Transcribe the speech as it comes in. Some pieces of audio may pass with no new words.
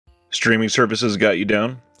Streaming services got you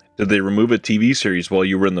down? Did they remove a TV series while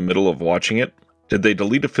you were in the middle of watching it? Did they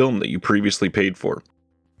delete a film that you previously paid for?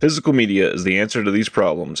 Physical media is the answer to these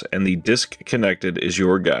problems, and the Disc Connected is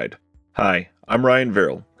your guide. Hi, I'm Ryan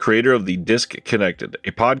Verrill, creator of the Disc Connected,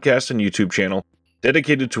 a podcast and YouTube channel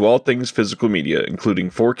dedicated to all things physical media, including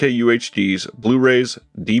 4K UHDs, Blu-rays,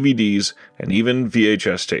 DVDs, and even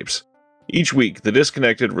VHS tapes. Each week, The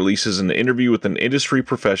Disconnected releases an interview with an industry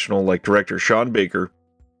professional like director Sean Baker,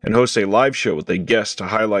 and hosts a live show with a guest to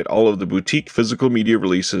highlight all of the boutique physical media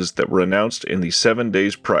releases that were announced in the 7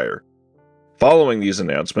 days prior. Following these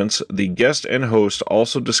announcements, the guest and host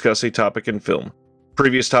also discuss a topic in film.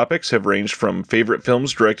 Previous topics have ranged from favorite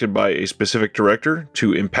films directed by a specific director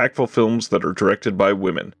to impactful films that are directed by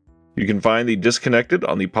women. You can find The Disconnected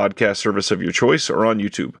on the podcast service of your choice or on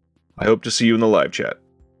YouTube. I hope to see you in the live chat.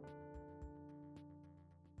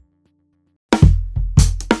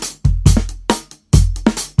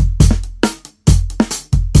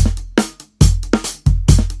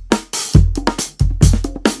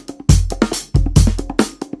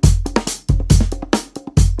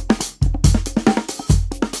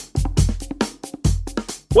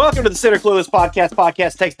 Welcome to the Center Clueless Podcast.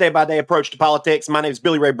 Podcast takes day-by-day approach to politics. My name is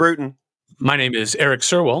Billy Ray Bruton. My name is Eric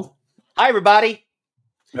Sirwell. Hi, everybody.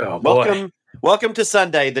 Oh, boy. Welcome to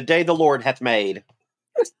Sunday, the day the Lord hath made.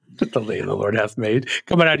 The day the Lord hath made.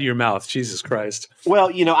 Coming out of your mouth, Jesus Christ. Well,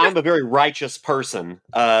 you know, I'm a very righteous person,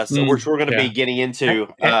 so we're going to be getting into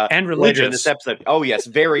and religious later in this episode. Oh, yes,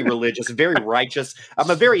 very religious, very righteous. I'm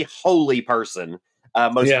a very holy person,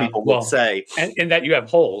 most people would say. And that you have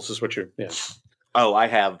holes is what you're... Yeah. Oh, I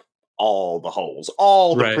have all the holes,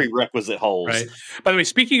 all the Right. prerequisite holes. Right. By the way,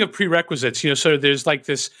 speaking of prerequisites, so there's like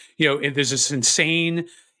this, there's this insane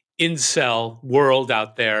incel world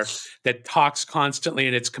out there that talks constantly,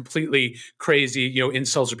 and it's completely crazy.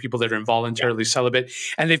 Incels are people that are involuntarily celibate,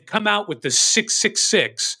 and they've come out with the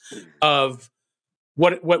 666 of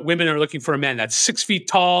what women are looking for a man that's 6 feet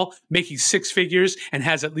tall, making six figures, and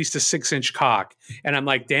has at least a 6-inch cock. And I'm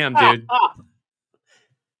like, damn, dude.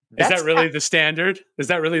 Is that really the standard? Is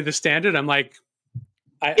that really the standard? I'm like,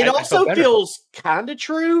 it also feels kind of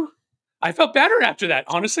true. I felt better after that.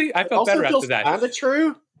 Honestly, I felt better after that. Kind of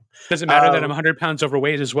true. Does it matter that I'm 100 pounds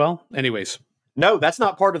overweight as well? Anyways. No, that's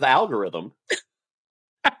not part of the algorithm.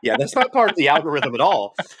 Yeah, that's not part of the algorithm at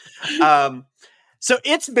all. So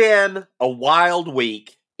it's been a wild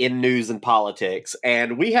week in news and politics,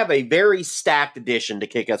 and we have a very stacked edition to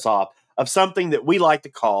kick us off of something that we like to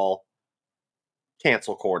call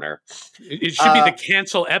Cancel Corner. It should be the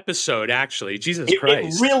cancel episode, actually. Jesus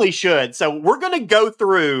Christ. It really should. So we're going to go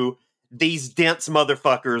through these dense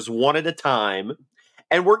motherfuckers one at a time,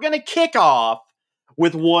 and we're going to kick off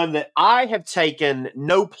with one that I have taken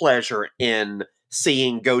no pleasure in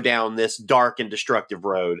seeing go down this dark and destructive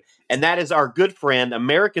road, and that is our good friend,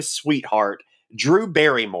 America's sweetheart, Drew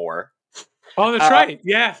Barrymore. Oh, that's right.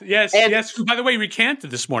 Yeah, yes. Who, by the way,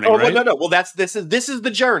 recanted this morning, right? No. Well, this is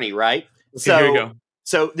the journey, right? So here you go.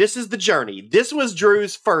 So this is the journey. This was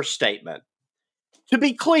Drew's first statement. To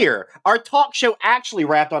be clear, our talk show actually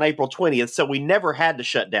wrapped on April 20th, so we never had to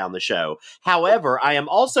shut down the show. However, I am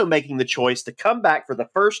also making the choice to come back for the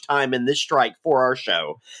first time in this strike for our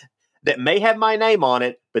show that may have my name on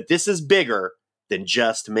it, but this is bigger than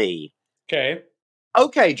just me.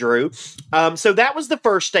 Okay, Drew. So that was the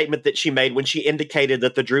first statement that she made when she indicated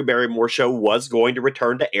that the Drew Barrymore show was going to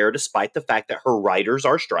return to air despite the fact that her writers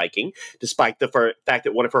are striking, despite the fact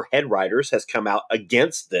that one of her head writers has come out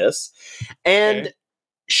against this. And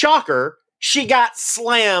shocker, she got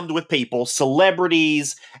slammed with people,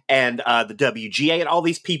 celebrities, and the WGA and all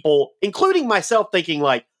these people, including myself, thinking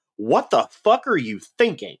like, what the fuck are you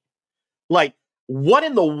thinking? Like, what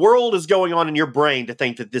in the world is going on in your brain to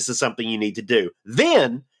think that this is something you need to do?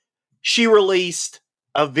 Then she released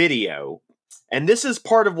a video, and this is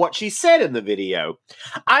part of what she said in the video.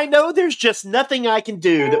 I know there's just nothing I can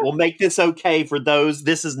do that will make this okay for those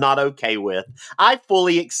this is not okay with. I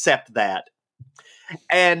fully accept that.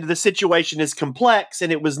 And the situation is complex,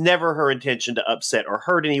 and it was never her intention to upset or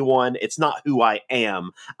hurt anyone. It's not who I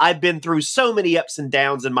am. I've been through so many ups and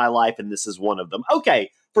downs in my life, and this is one of them.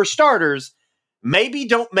 Okay, for starters, maybe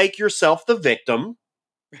don't make yourself the victim.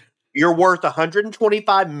 You're worth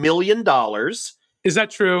 $125 million. Is that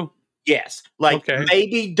true? Yes.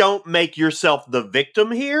 Maybe don't make yourself the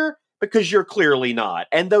victim here, because you're clearly not.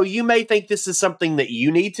 And though you may think this is something that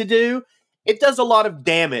you need to do, it does a lot of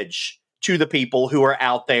damage to the people who are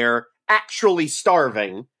out there actually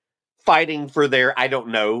starving, fighting for their,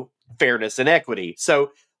 fairness and equity.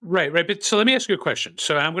 So Right, right. But so let me ask you a question.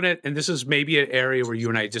 So I'm going to, and this is maybe an area where you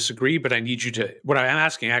and I disagree, but I need you to, what I'm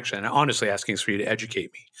asking actually, and I'm honestly asking is for you to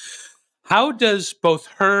educate me. How does both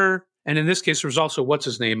her, and in this case, there was also, what's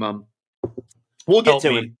his name? We'll get Help to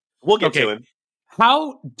me. him. We'll get to Okay. him.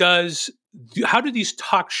 How do these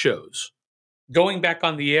talk shows going back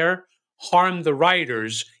on the air harm the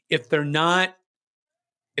writers if they're not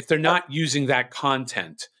using that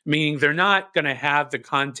content, meaning they're not going to have the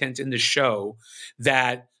content in the show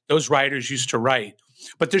that those writers used to write,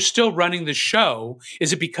 but they're still running the show?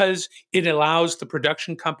 Is it because it allows the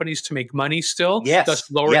production companies to make money still, thus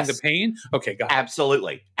Yes. lowering the Yes. pain? Okay, got it.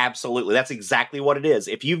 Absolutely. Absolutely. That's exactly what it is.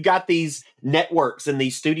 If you've got these networks and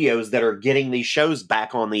these studios that are getting these shows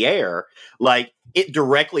back on the air, like, it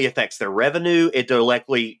directly affects their revenue. It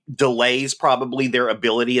directly delays probably their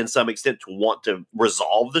ability in some extent to want to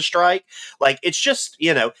resolve the strike. Like, it's just,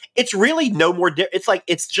 it's really no more. It's like,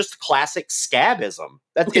 it's just classic scabism.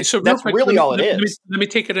 Okay, so real that's quick, really all it is. let me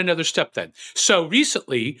take it another step then. So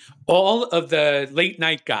recently, all of the late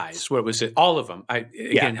night guys, what was it? All of them.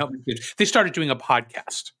 Help me. They started doing a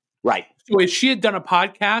podcast. Right. So if she had done a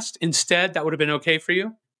podcast instead, that would have been okay for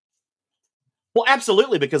you? Well,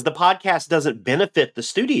 absolutely, because the podcast doesn't benefit the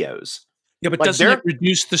studios. Yeah, but doesn't it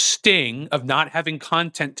reduce the sting of not having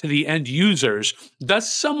content to the end users,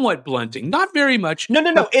 thus somewhat blunting? Not very much.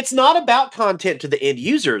 No. It's not about content to the end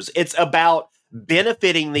users. It's about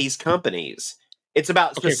benefiting these companies. It's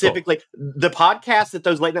about specifically the podcast that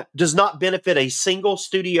those late night does not benefit a single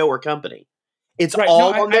studio or company. It's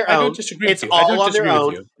all on their own. I don't disagree with you. It's all on their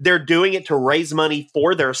own. They're doing it to raise money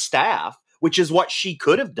for their staff, which is what she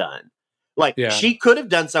could have done. Like, she could have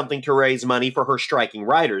done something to raise money for her striking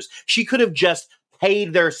writers. She could have just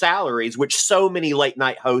paid their salaries, which so many late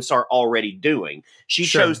night hosts are already doing. She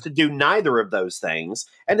chose to do neither of those things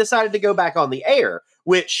and decided to go back on the air,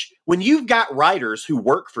 which, when you've got writers who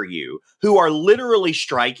work for you, who are literally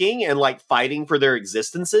striking and like fighting for their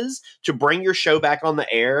existences, to bring your show back on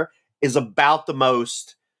the air is about the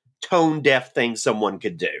most tone deaf thing someone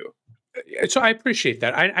could do. So I appreciate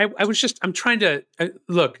that. I'm trying to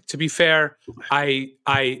look, to be fair,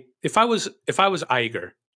 if I was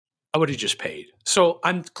Iger, I would have just paid. So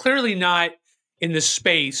I'm clearly not in the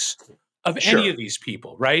space of any of these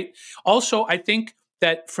people, right? Also, I think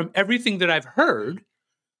that from everything that I've heard,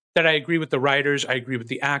 that I agree with the writers, I agree with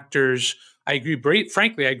the actors,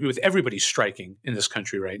 frankly, I agree with everybody striking in this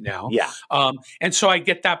country right now. Yeah. And so I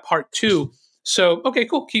get that part too. So, okay,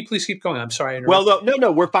 cool. Please keep going. I'm sorry I interrupted. Well,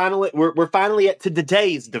 no. We're finally at to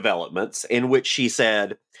today's developments, in which she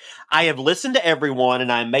said, "I have listened to everyone,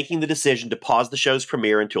 and I am making the decision to pause the show's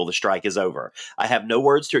premiere until the strike is over. I have no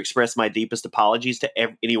words to express my deepest apologies to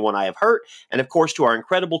anyone I have hurt, and of course to our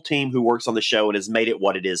incredible team who works on the show and has made it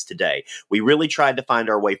what it is today. We really tried to find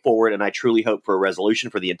our way forward, and I truly hope for a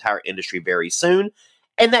resolution for the entire industry very soon."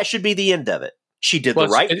 And that should be the end of it. She did the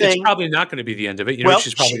right thing. It's probably not going to be the end of it. You know what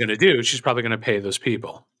she's probably going to do? She's probably going to pay those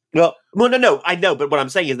people. No, I know, but what I'm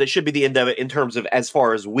saying is that should be the end of it in terms of as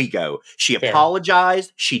far as we go. She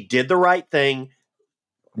apologized. She did the right thing.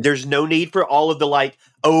 There's no need for all of the like,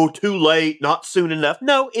 oh, too late, not soon enough.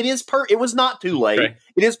 No, it was not too late. Right.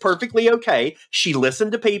 It is perfectly okay. She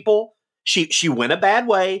listened to people. She went a bad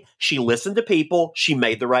way. She listened to people. She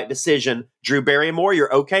made the right decision. Drew Barrymore,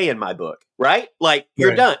 you're okay in my book, right? Like,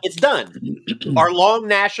 you're done. It's done. Our long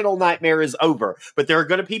national nightmare is over. But there are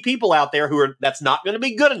going to be people out there that's not going to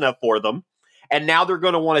be good enough for them. And now they're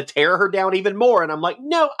going to want to tear her down even more. And I'm like,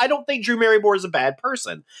 no, I don't think Drew Barrymore is a bad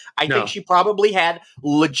person. I think she probably had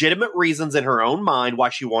legitimate reasons in her own mind why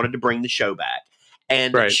she wanted to bring the show back.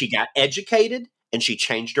 And she got educated and she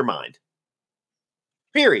changed her mind.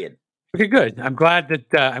 Period. Okay, good. I'm glad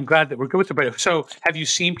that we're good with it. So, have you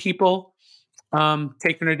seen people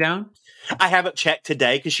taking her down? I haven't checked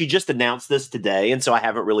today because she just announced this today, and so I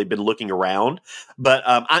haven't really been looking around. But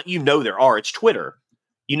there are. It's Twitter.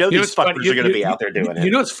 These fuckers are going to be out there doing it.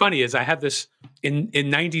 You know what's funny is I had this in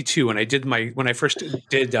 '92 when I first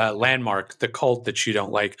did Landmark, the cult that you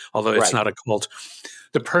don't like, although it's not a cult.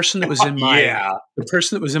 The person that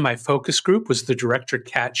was in my focus group was the director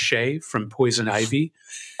Kat Shea from Poison Ivy.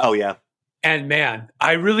 Oh yeah. And man,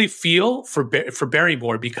 I really feel for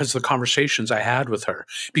Barrymore because of the conversations I had with her.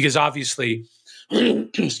 Because obviously,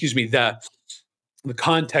 excuse me, the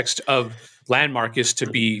context of Landmark is to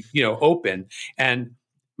be open. And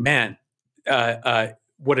man,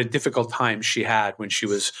 what a difficult time she had when she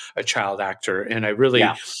was a child actor. And I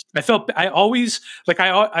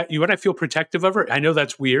feel protective of her. I know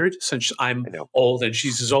that's weird since I'm old and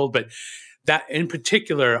she's as old, but that in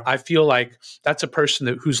particular, I feel like that's a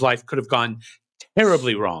person whose life could have gone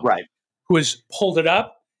terribly wrong. Right. Who has pulled it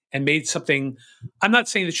up and made something. I'm not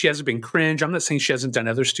saying that she hasn't been cringe. I'm not saying she hasn't done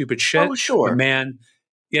other stupid shit. Oh, sure. But man,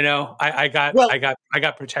 you know, I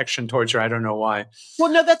got protection towards her. I don't know why.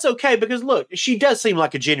 Well, no, that's okay because look, she does seem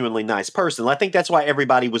like a genuinely nice person. I think that's why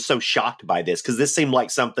everybody was so shocked by this because this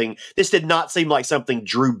did not seem like something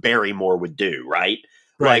Drew Barrymore would do, right?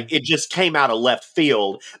 Right. Like it just came out of left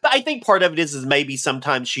field. But I think part of it is maybe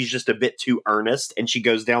sometimes she's just a bit too earnest and she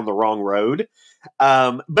goes down the wrong road.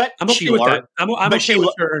 But I'm okay with that. I'm okay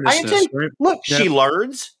with her earnestness. Right? Look, she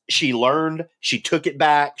learns. She learned. She took it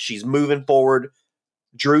back. She's moving forward.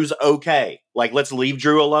 Drew's okay. Like, let's leave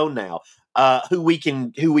Drew alone now. Who we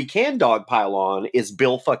can dogpile on is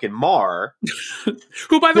Bill fucking Maher,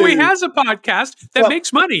 who, by the way, has a podcast that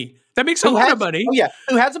makes money. That makes a lot of money. Oh yeah,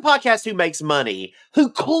 who has a podcast who makes money? Who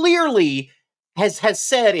clearly has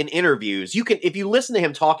said in interviews, if you listen to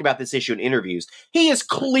him talk about this issue in interviews, he is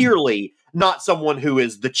clearly not someone who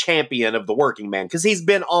is the champion of the working man because he's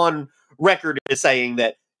been on record as saying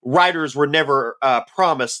that writers were never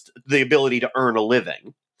promised the ability to earn a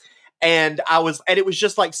living. And it was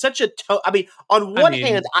just like such a. On one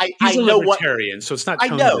hand, I know what so it's not. I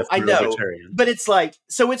know, but it's like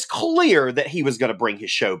so. It's clear that he was going to bring his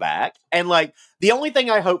show back, and like the only thing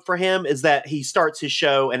I hope for him is that he starts his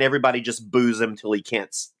show and everybody just boos him till he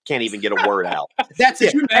can't even get a word out. That's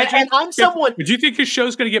it. And I'm someone. Do you think his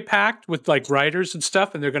show's going to get packed with like writers and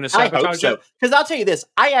stuff, and they're going to sabotage I hope so because I'll tell you this.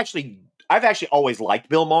 I've actually always liked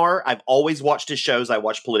Bill Maher. I've always watched his shows. I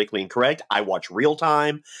watch Politically Incorrect. I watch Real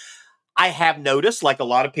Time. I have noticed, like a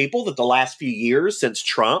lot of people, that the last few years since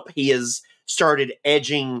Trump, he has started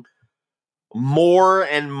edging more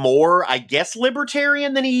and more, I guess,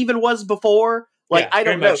 libertarian than he even was before. Like, I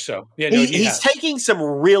don't know. So. Yeah, he's taking some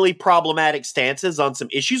really problematic stances on some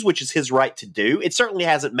issues, which is his right to do. It certainly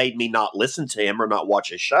hasn't made me not listen to him or not watch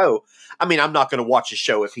his show. I mean, I'm not going to watch his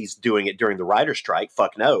show if he's doing it during the writer's strike.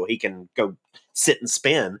 Fuck no. He can go sit and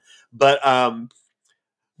spin. But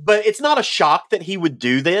it's not a shock that he would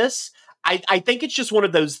do this. I think it's just one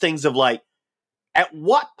of those things of like, at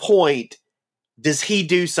what point does he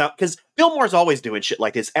do something? Because Bill Maher's always doing shit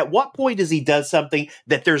like this. At what point does he do something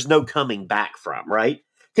that there's no coming back from, right?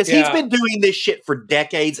 Because he's been doing this shit for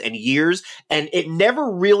decades and years, and it never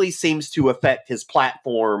really seems to affect his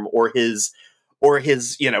platform or his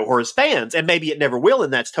fans. And maybe it never will,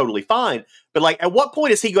 and that's totally fine. But like, at what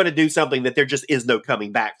point is he going to do something that there just is no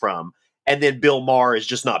coming back from? And then Bill Maher is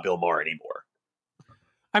just not Bill Maher anymore.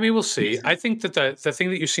 I mean, we'll see. I think that the thing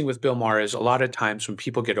that you're seeing with Bill Maher is a lot of times when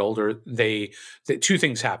people get older, two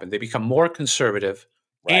things happen. They become more conservative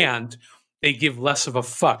and they give less of a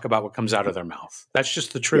fuck about what comes out of their mouth. That's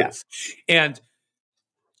just the truth. Yeah. And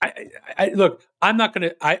I look, I'm not going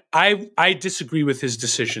to, I disagree with his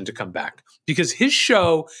decision to come back because his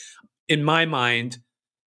show, in my mind,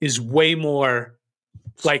 is way more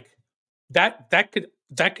like that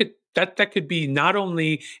could be not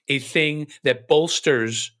only a thing that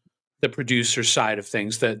bolsters the producer side of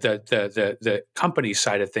things, the company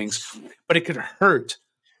side of things, but it could hurt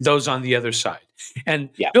those on the other side. And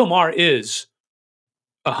Bill Maher is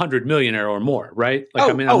 $100 millionaire or more, right?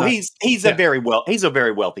 Like, he's a very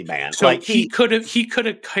wealthy man. So like he could have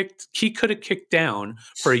kicked down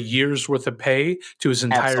for a year's worth of pay to his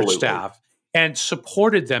entire staff and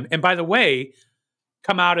supported them. And by the way,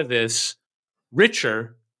 come out of this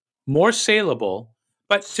richer, more saleable.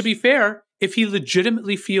 But to be fair, if he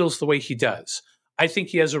legitimately feels the way he does, I think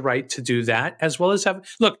he has a right to do that, as well as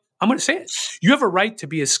look, I'm going to say it. You have a right to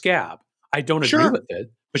be a scab. I don't agree with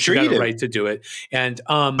it, but you got a right to do it. And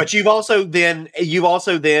but you've also then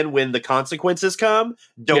when the consequences come,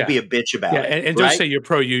 don't be a bitch about it. And don't say you're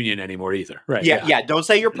pro-union anymore either. Right. Yeah. Don't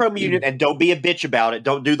say you're pro-union and don't be a bitch about it.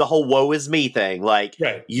 Don't do the whole woe is me thing. Like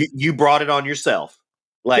you brought it on yourself.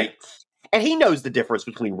 Like and he knows the difference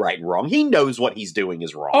between right and wrong. He knows what he's doing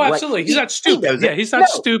is wrong. Oh, absolutely. He's not stupid. He's not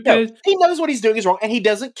stupid. No. He knows what he's doing is wrong, and he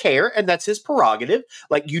doesn't care, and that's his prerogative.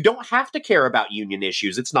 Like, you don't have to care about union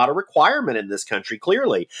issues. It's not a requirement in this country,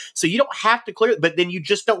 clearly. So you don't have to clear it, but then you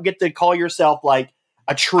just don't get to call yourself, like,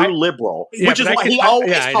 a true liberal, which is what he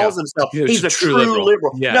always calls himself. He's a true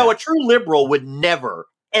liberal. Yeah. No, a true liberal would never,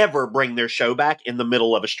 ever bring their show back in the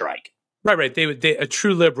middle of a strike. Right. A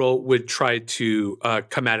true liberal would try to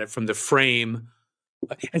come at it from the frame.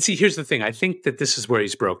 And see, here's the thing. I think that this is where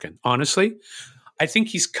he's broken. Honestly, I think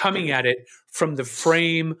he's coming at it from the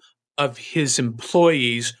frame of his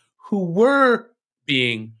employees who were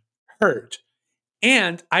being hurt.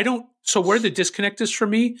 And so where the disconnect is for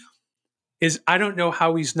me is I don't know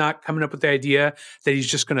how he's not coming up with the idea that he's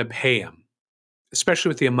just going to pay him. Especially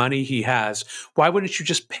with the money he has, why wouldn't you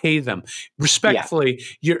just pay them respectfully?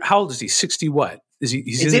 How old is he? 60 what?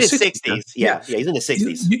 he's in his 60s. now. Yeah, he's in his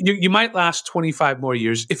 60s. You might last 25 more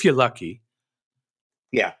years if you're lucky.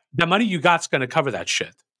 Yeah. The money you got's going to cover that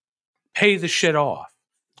shit. Pay the shit off.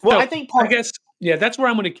 Well, So, I think that's where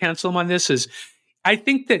I'm going to cancel him on this is I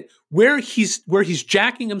think that where he's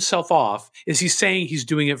jacking himself off is he's saying he's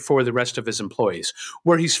doing it for the rest of his employees.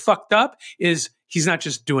 Where he's fucked up is he's not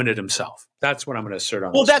just doing it himself. That's what I'm going to assert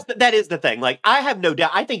on. Well, that is the thing. Like, I have no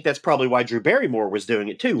doubt. I think that's probably why Drew Barrymore was doing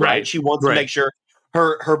it too, right? She wants to make sure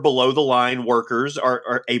her below the line workers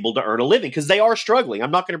are able to earn a living because they are struggling.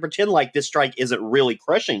 I'm not going to pretend like this strike isn't really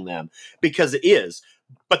crushing them because it is.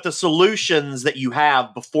 But the solutions that you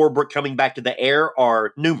have before coming back to the air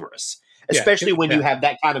are numerous. Especially when you have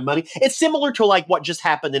that kind of money. It's similar to like what just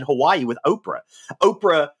happened in Hawaii with Oprah.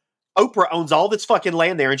 Oprah owns all this fucking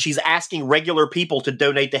land there, and she's asking regular people to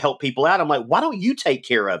donate to help people out. I'm like, why don't you take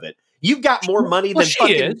care of it? You've got more money than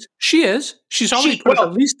fucking... She is. She's already put up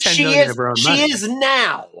at least $10 million of her own money. She is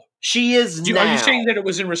now. Are you saying that it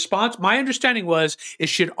was in response? My understanding is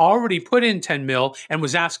she had already put in 10 mil and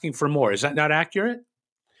was asking for more. Is that not accurate?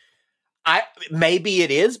 Maybe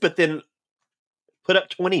it is, but then... Put up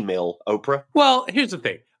 20 mil, Oprah. Well, here's the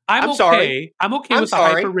thing. I'm okay. Sorry. I'm okay with a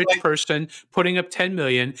hyper-rich person putting up 10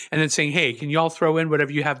 million and then saying, hey, can you all throw in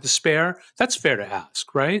whatever you have to spare? That's fair to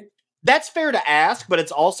ask, right? That's fair to ask, but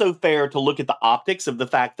it's also fair to look at the optics of the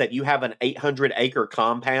fact that you have an 800-acre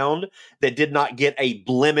compound that did not get a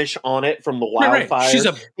blemish on it from the wildfires. Right. She's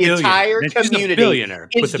a billionaire. The entire community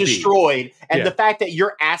is destroyed. And the fact that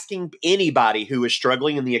you're asking anybody who is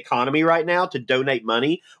struggling in the economy right now to donate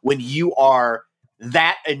money when you are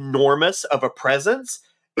that enormous of a presence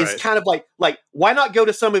is kind of like why not go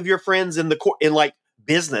to some of your friends in like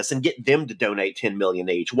business and get them to donate 10 million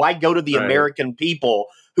each? Why go to the American people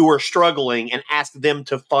who are struggling and ask them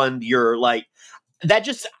to fund your that?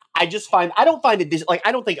 I don't find it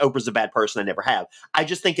I don't think Oprah's a bad person. I never have. I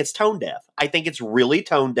just think it's tone deaf. I think it's really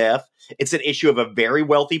tone deaf. It's an issue of a very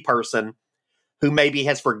wealthy person who maybe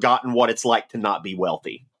has forgotten what it's like to not be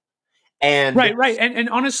wealthy. And right. And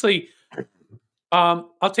honestly,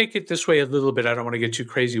 I'll take it this way a little bit. I don't want to get too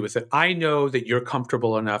crazy with it. I know that you're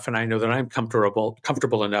comfortable enough, and I know that I'm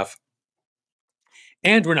comfortable enough,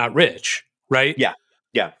 and we're not rich, right?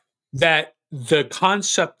 Yeah. That the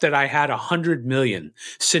concept that I had 100 million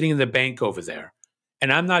sitting in the bank over there,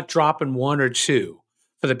 and I'm not dropping one or two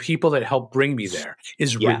for the people that helped bring me there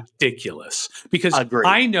is ridiculous. Because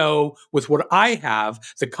I know with what I have,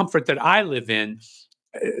 the comfort that I live in.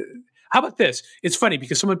 How about this? It's funny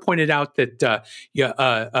because someone pointed out that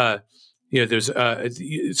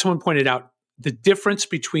someone pointed out the difference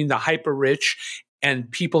between the hyper rich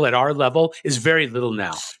and people at our level is very little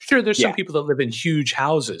now. Sure, there's some people that live in huge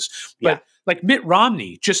houses, but like Mitt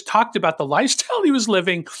Romney just talked about the lifestyle he was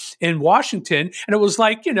living in Washington, and it was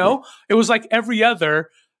like it was like every other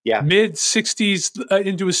mid 60s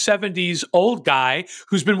into his 70s old guy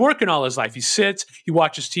who's been working all his life. He sits, he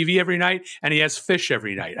watches TV every night, and he has fish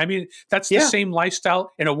every night. I mean, that's the same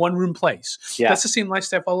lifestyle in a one-room place. That's the same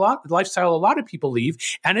lifestyle a lot of people leave,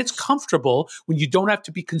 and it's comfortable when you don't have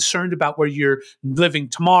to be concerned about where you're living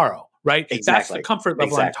tomorrow, right? Exactly. That's the comfort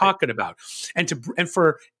level I'm talking about. And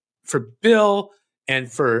for Bill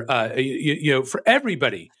and for for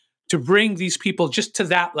everybody to bring these people just to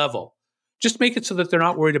that level. Just make it so that they're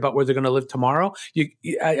not worried about where they're going to live tomorrow.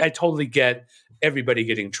 I totally get everybody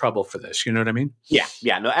getting in trouble for this. You know what I mean?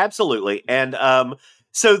 Yeah, no, absolutely. And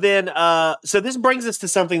so this brings us to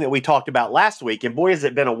something that we talked about last week, and boy, has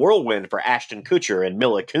it been a whirlwind for Ashton Kutcher and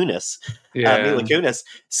Mila Kunis. Mila Kunis.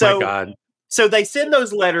 So, my God. So they send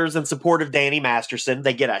those letters in support of Danny Masterson.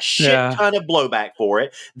 They get a shit ton of blowback for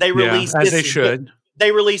it. They release as they should.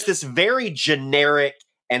 They release this very generic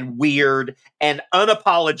and weird and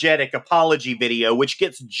unapologetic apology video, which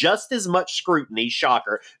gets just as much scrutiny.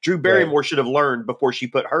 Shocker. Drew Barrymore should have learned before she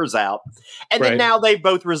put hers out. And then now they've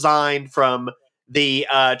both resigned from the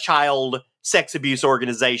child sex abuse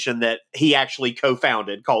organization that he actually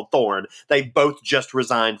co-founded called Thorn. They've both just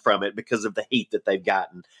resigned from it because of the heat that they've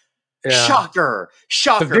gotten. Yeah. Shocker.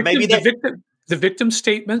 The victim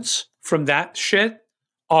statements from that shit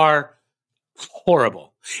are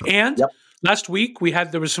horrible. And last week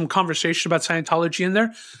there was some conversation about Scientology in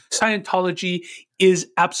there. Scientology is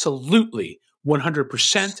absolutely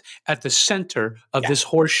 100% at the center of this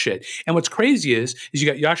horse shit. And what's crazy is you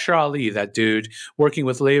got Yashar Ali, that dude, working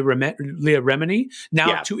with Leah Remini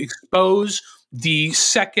now to expose the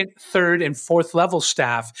second, third, and fourth level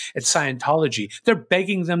staff at Scientology. They're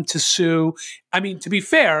begging them to sue. I mean, to be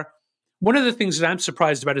fair, one of the things that I'm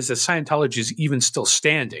surprised about is that Scientology is even still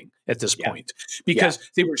standing at this point because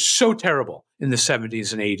they were so terrible in the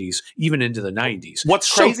 70s and 80s, even into the 90s.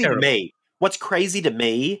 What's crazy to me what's crazy to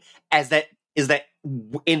me is that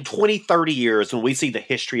in 20, 30 years, when we see the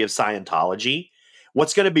history of Scientology,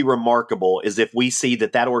 what's going to be remarkable is if we see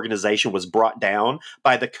that organization was brought down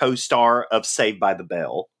by the co-star of Saved by the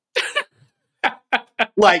Bell.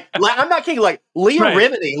 like I'm not kidding. Like Leah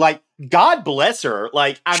Remini, like God bless her.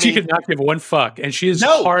 Like she could not give one fuck, and she is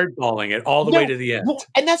hardballing it all the way to the end. Well,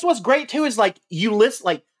 and that's what's great too is like you list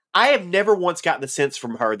like. I have never once gotten the sense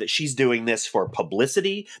from her that she's doing this for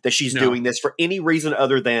publicity, that she's doing this for any reason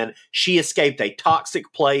other than she escaped a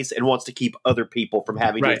toxic place and wants to keep other people from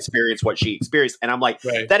having to experience what she experienced. And I'm like,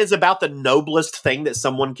 that is about the noblest thing that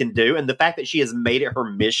someone can do. And the fact that she has made it her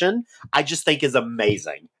mission, I just think is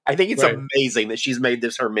amazing. I think it's amazing that she's made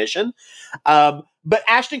this her mission. But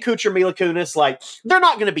Ashton Kutcher, Mila Kunis, like, they're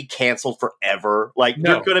not going to be canceled forever. Like,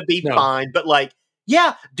 they're going to be fine. But like,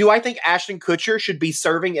 yeah, do I think Ashton Kutcher should be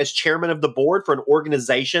serving as chairman of the board for an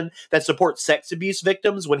organization that supports sex abuse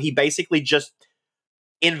victims when he basically just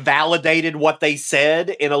invalidated what they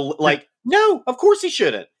said in a like? No, of course he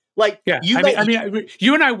shouldn't. Like, you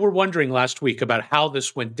and I were wondering last week about how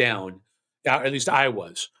this went down. At least I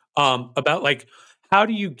was about like how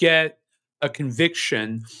do you get a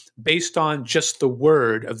conviction based on just the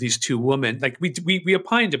word of these two women? Like we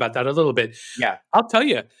opined about that a little bit. Yeah, I'll tell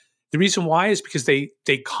you. The reason why is because they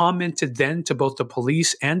commented then to both the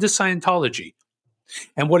police and to Scientology.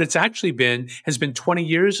 And what it's actually been has been 20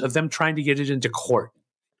 years of them trying to get it into court.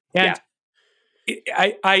 And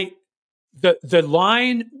the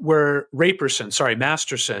line where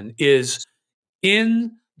Masterson is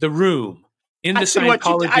in the room, in the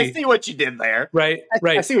Scientology. I see what you did there. Right.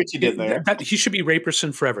 I see what you did there. He should be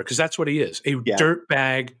Raperson forever because that's what he is, a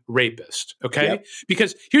dirtbag rapist. Okay? Yep.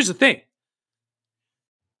 Because here's the thing.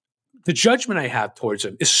 The judgment I have towards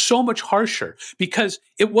him is so much harsher because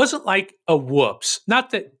it wasn't like a whoops. Not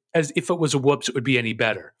that as if it was a whoops, it would be any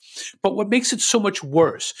better. But what makes it so much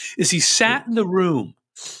worse is he sat in the room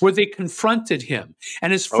where they confronted him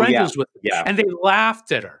and his friend was with him and they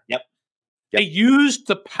laughed at her. Yep. They used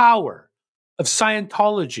the power of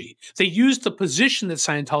Scientology. They used the position that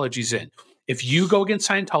Scientology's in. If you go against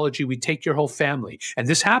Scientology, we take your whole family. And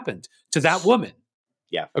this happened to that woman.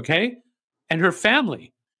 Yeah. Okay? And her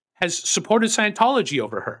family has supported Scientology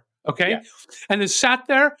over her, okay? Yeah. And then sat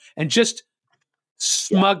there and just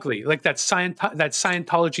smugly, like that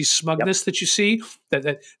Scientology smugness that you see,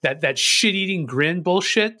 that shit-eating grin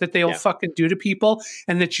bullshit that they all fucking do to people,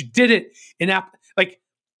 and that you did it in like,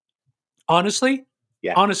 honestly,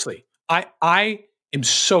 I am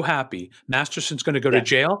so happy Masterson's going to go to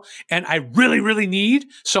jail, and I really, really need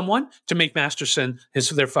someone to make Masterson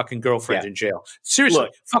their fucking girlfriend in jail. Seriously,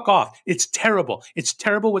 fuck off. It's terrible. It's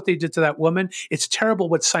terrible what they did to that woman. It's terrible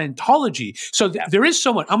what Scientology. So there is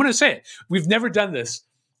someone, I'm going to say it. We've never done this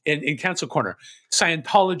in Cancel Corner.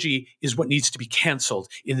 Scientology is what needs to be canceled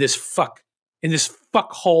in this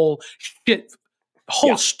fuckhole shit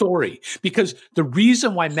whole story, because the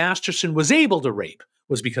reason why Masterson was able to rape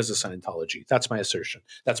was because of Scientology. That's my assertion.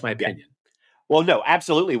 That's my opinion. Well, no,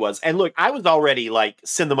 absolutely was. And look, I was already like,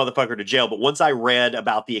 send the motherfucker to jail. But once I read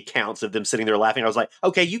about the accounts of them sitting there laughing, I was like,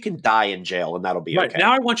 okay, you can die in jail and that'll be okay.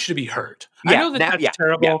 Now I want you to be hurt. I know that's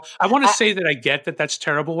terrible. Yeah. I want to say that I get that that's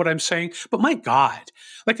terrible what I'm saying. But my God,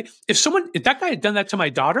 like if that guy had done that to my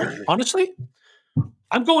daughter, honestly,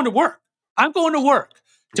 I'm going to work. I'm going to work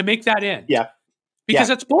to make that end. Yeah. Because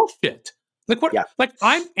that's bullshit. Like what? Like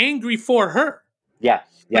I'm angry for her. Yeah.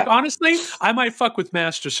 Like, honestly, I might fuck with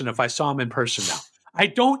Masterson if I saw him in person now. I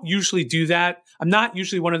don't usually do that. I'm not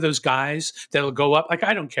usually one of those guys that'll go up. Like,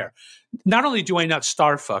 I don't care. Not only do I not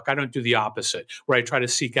star fuck, I don't do the opposite, where I try to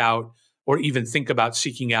seek out or even think about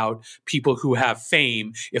seeking out people who have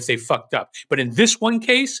fame if they fucked up. But in this one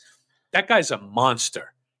case, that guy's a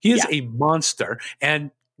monster. He is a monster.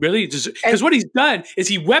 And really, because what he's done is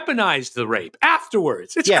he weaponized the rape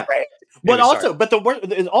afterwards. It's great. But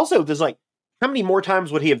also, there's like, how many more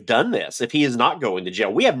times would he have done this if he is not going to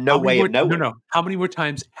jail? We have no way of knowing. No. How many more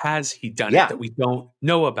times has he done it that we don't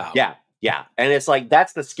know about? Yeah. And it's like,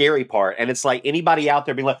 that's the scary part. And it's like anybody out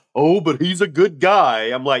there being like, oh, but he's a good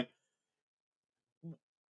guy. I'm like,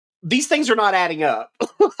 these things are not adding up.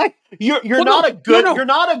 Like, you're not a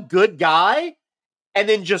good guy. And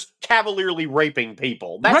then just cavalierly raping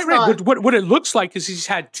people. That's right. What it looks like is he's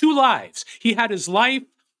had two lives. He had his life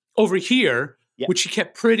over here, which he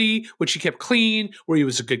kept pretty, which he kept clean, where he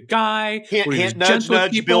was a good guy, where he was gentle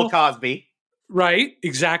with people. Bill Cosby. Right,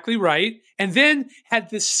 exactly right. And then had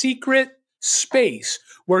this secret space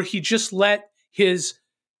where he just let his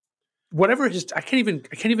I can't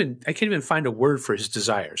even find a word for his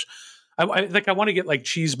desires. I want to get like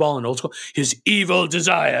cheeseball and old school. His evil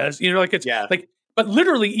desires, like it's like, but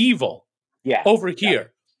literally evil. Yeah. over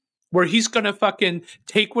here, where he's going to fucking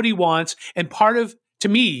take what he wants. And to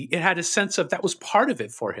me, it had a sense of that was part of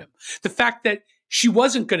it for him. The fact that she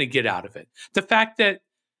wasn't going to get out of it. The fact that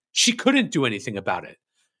she couldn't do anything about it.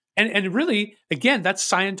 And really, again, that's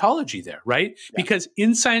Scientology there, right? Yeah. Because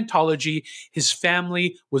in Scientology, his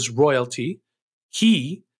family was royalty.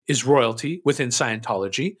 He is royalty within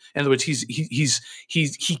Scientology. In other words,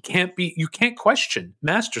 he can't be, you can't question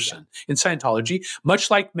Masterson in Scientology,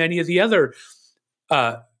 much like many of the other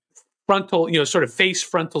frontal, sort of face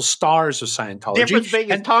frontal stars of Scientology. Difference being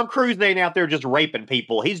is Tom Cruise ain't out there just raping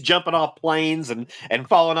people. He's jumping off planes and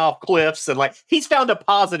falling off cliffs, and like he's found a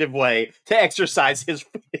positive way to exercise his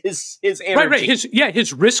energy. Right.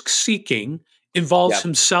 His risk seeking involves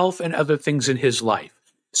himself and other things in his life.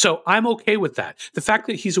 So I'm okay with that. The fact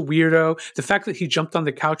that he's a weirdo, the fact that he jumped on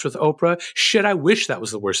the couch with Oprah, shit, I wish that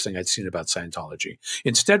was the worst thing I'd seen about Scientology.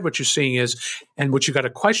 Instead, what you're seeing is, and what you got to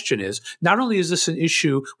question is, not only is this an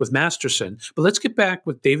issue with Masterson, but let's get back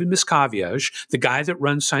with David Miscavige, the guy that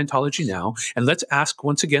runs Scientology now, and let's ask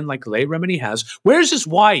once again, like Leigh Remini has, where's his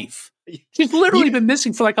wife? She's literally been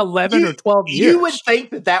missing for like 11 or 12 years. You would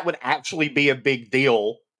think that would actually be a big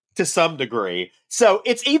deal to some degree. So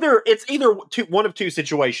it's either one of two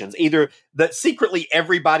situations: either that secretly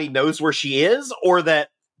everybody knows where she is, or that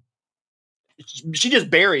she just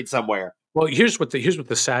buried somewhere. Well, here's what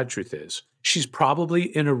the sad truth is: she's probably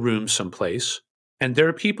in a room someplace, and there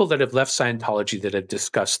are people that have left Scientology that have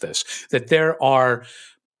discussed this. That there are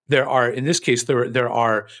in this case there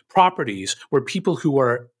are properties where people who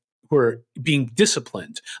are being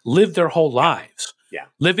disciplined live their whole lives. Yeah.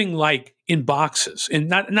 Living like in boxes, in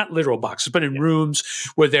not literal boxes, but in rooms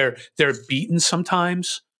where they're beaten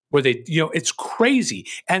sometimes, where they, it's crazy.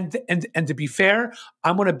 And to be fair,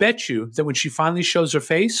 I'm going to bet you that when she finally shows her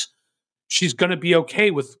face, she's going to be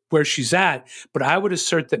okay with where she's at. But I would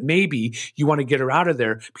assert that maybe you want to get her out of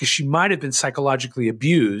there because she might have been psychologically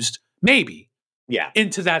abused, maybe,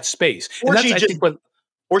 into that space. Or she's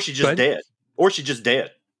just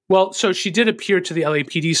dead. Well, so she did appear to the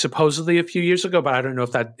LAPD supposedly a few years ago, but I don't know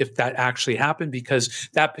if that actually happened, because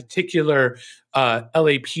that particular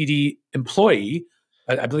LAPD employee,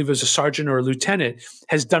 I believe it was a sergeant or a lieutenant,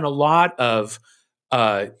 has done a lot of,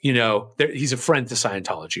 he's a friend to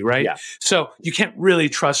Scientology, right? Yeah. So you can't really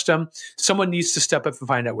trust him. Someone needs to step up and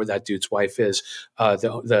find out where that dude's wife is,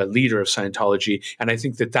 the leader of Scientology, and I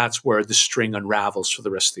think that's where the string unravels for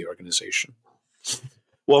the rest of the organization.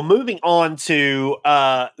 Well, moving on to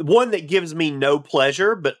one that gives me no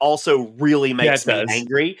pleasure, but also really makes me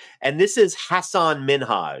angry. And this is Hassan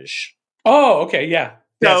Minhaj. Oh, okay. Yeah.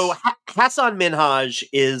 So Hassan Minhaj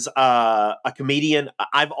is a comedian.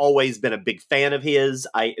 I've always been a big fan of his.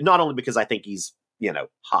 Not only because I think he's,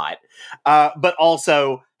 hot, but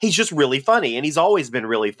also he's just really funny, and he's always been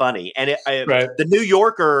really funny. And the New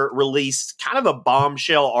Yorker released kind of a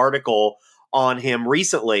bombshell article on him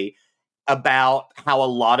recently about how a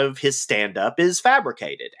lot of his stand-up is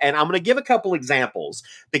fabricated. And I'm going to give a couple examples,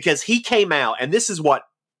 because he came out, and this is what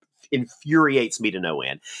infuriates me to no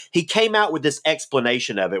end. He came out with this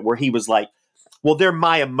explanation of it where he was like, well, they're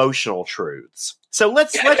my emotional truths. So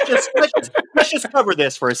let's just cover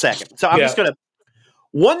this for a second. So I'm just going to.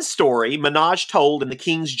 One story Minhaj told in The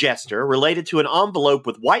King's Jester related to an envelope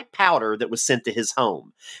with white powder that was sent to his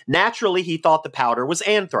home. Naturally, he thought the powder was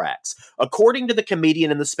anthrax. According to the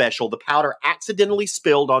comedian in the special, the powder accidentally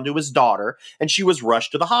spilled onto his daughter, and she was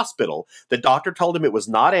rushed to the hospital. The doctor told him it was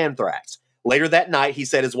not anthrax. Later that night, he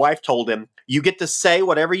said his wife told him, "You get to say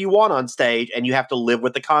whatever you want on stage, and you have to live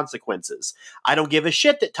with the consequences. I don't give a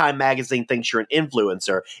shit that Time Magazine thinks you're an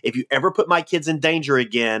influencer. If you ever put my kids in danger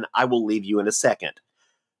again, I will leave you in a second."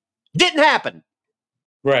 Didn't happen.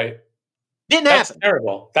 Right. Didn't happen. That's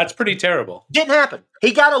terrible. That's pretty terrible. Didn't happen.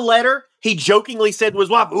 He got a letter. He jokingly said to his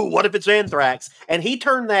wife, "Ooh, what if it's anthrax?" And he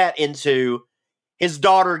turned that into his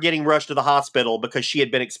daughter getting rushed to the hospital because she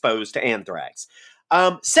had been exposed to anthrax.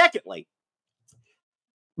 Secondly,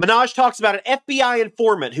 Minhaj talks about an FBI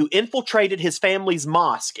informant who infiltrated his family's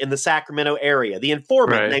mosque in the Sacramento area. The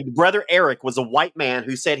informant, named Brother Eric, was a white man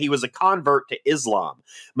who said he was a convert to Islam.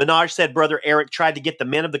 Minhaj said Brother Eric tried to get the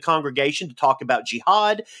men of the congregation to talk about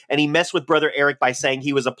jihad, and he messed with Brother Eric by saying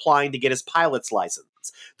he was applying to get his pilot's license.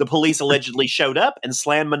 The police allegedly showed up and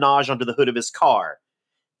slammed Minhaj onto the hood of his car.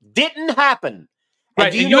 Didn't happen.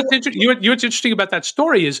 Right. And what's interesting about that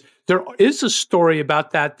story is there is a story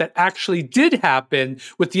about that actually did happen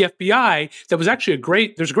with the FBI. That was actually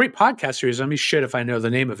there's a great podcast series. Let me shit if I know the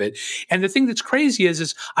name of it. And the thing that's crazy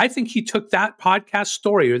is I think he took that podcast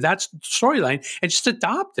story or that storyline and just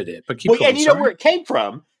adopted it. But and you know where it came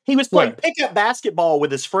from? He was playing Right. pickup basketball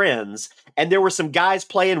with his friends, and there were some guys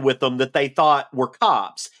playing with them that they thought were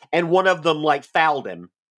cops, and one of them like fouled him.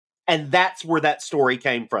 And that's where that story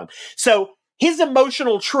came from. So his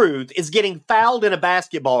emotional truth is getting fouled in a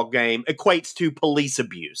basketball game equates to police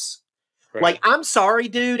abuse. Like, Right. I'm sorry,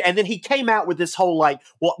 dude. And then he came out with this whole, like,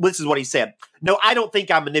 well, this is what he said. No, I don't think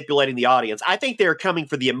I'm manipulating the audience. I think they're coming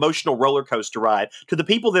for the emotional roller coaster ride. To the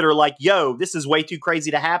people that are like, yo, this is way too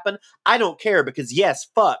crazy to happen, I don't care because, yes,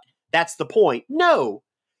 fuck, that's the point. No,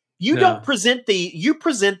 you No. don't present you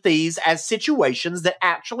present these as situations that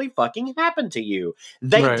actually fucking happened to you.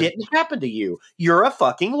 They Right. didn't happen to you. You're a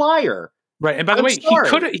fucking liar. Right. And by the I'm way,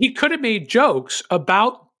 sorry. he could have made jokes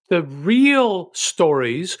about the real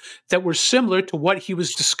stories that were similar to what he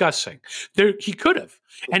was discussing. There he could have.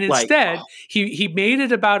 And Like, instead, he made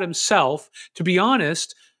it about himself. To be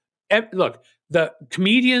honest, look, the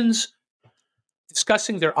comedians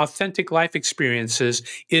discussing their authentic life experiences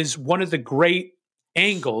is one of the great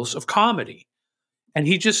angles of comedy. And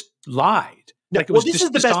he just lied. no, Like it well, was this just is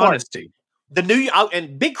the best part. dishonesty.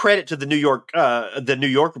 And big credit to the New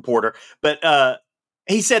York reporter, but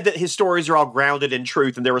he said that his stories are all grounded in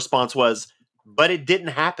truth, and their response was, "But it didn't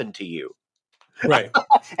happen to you." Right.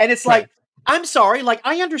 And it's Right. like, I'm sorry, like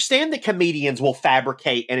I understand that comedians will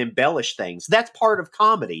fabricate and embellish things. That's part of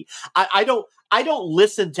comedy. I don't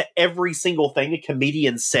listen to every single thing a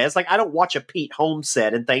comedian says. Like I don't watch a Pete Holmes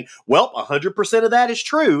set and think, well, 100% of that is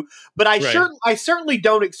true. But Right. I certainly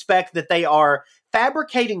don't expect that they are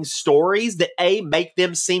fabricating stories that make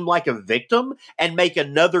them seem like a victim and make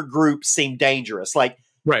another group seem dangerous.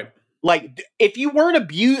 Right. Like if you weren't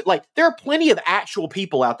abused, like there are plenty of actual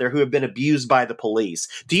people out there who have been abused by the police.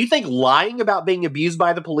 Do you think lying about being abused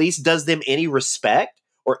by the police does them any respect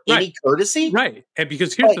or any courtesy? Right. And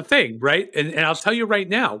because here's Like, the thing, right? And I'll tell you right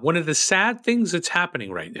now, one of the sad things that's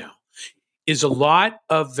happening right now is a lot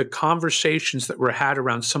of the conversations that were had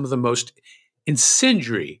around some of the most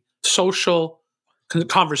incendiary social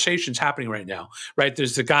conversations happening right now, right?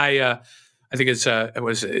 There's the guy, I think it's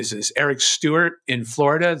Eric Stewart in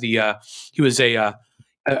Florida. He was a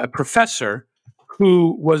professor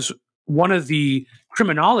who was one of the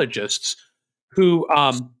criminologists who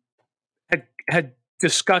had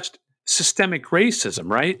discussed systemic racism,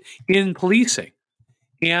 right, in policing.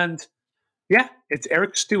 And yeah, it's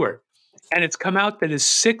Eric Stewart. And it's come out that his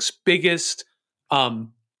 6 biggest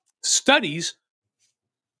studies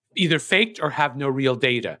either faked or have no real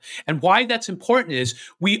data. And why that's important is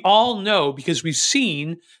we all know because we've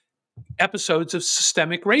seen episodes of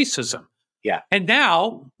systemic racism. yeah. And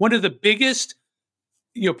now one of the biggest,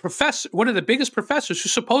 one of the biggest professors who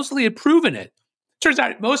supposedly had proven it, turns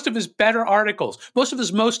out most of his better articles, most of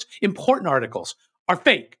his most important articles are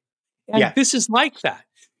fake. And Yeah. this is like that.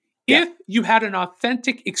 Yeah. If you had an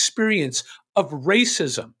authentic experience of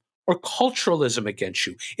racism or culturalism against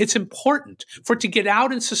you, it's important for it to get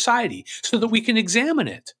out in society so that we can examine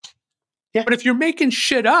it. Yeah. But if you're making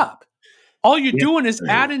shit up, all you're doing is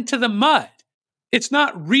adding to the mud. It's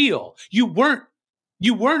not real. You weren't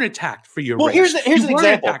attacked for your race. Here's you an weren't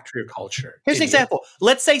example. attacked for your culture. Here's an example.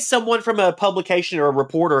 Let's say someone from a publication or a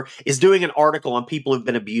reporter is doing an article on people who've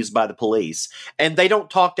been abused by the police, and they don't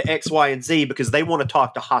talk to X, Y, and Z because they want to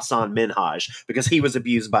talk to Hassan Minhaj because he was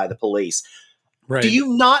abused by the police. Right. Do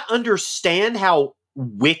you not understand how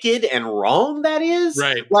wicked and wrong that is?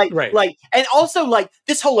 Right. And also like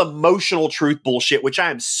this whole emotional truth bullshit, which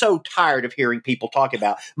I am so tired of hearing people talk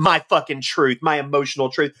about. My fucking truth, my emotional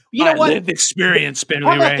truth. You know what? Lived experience, Bentley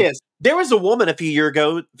How about Ray. this? There was a woman a few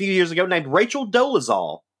years ago named Rachel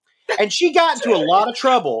Dolezal. And she got into a lot of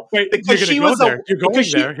trouble because she was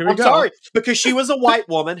because she was a white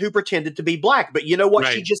woman who pretended to be black. But you know what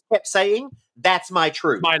she just kept saying? That's my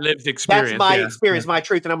truth. My lived experience. That's my experience, my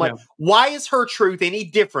truth. And I'm like, why is her truth any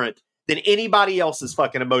different than anybody else's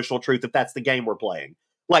fucking emotional truth if that's the game we're playing?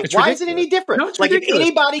 Like, It's why ridiculous. is it any different? No, it's like, ridiculous. if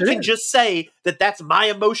anybody It can is. just say that that's my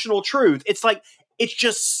emotional truth, it's like, it's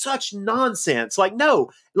just such nonsense. Like,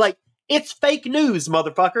 no, like, it's fake news,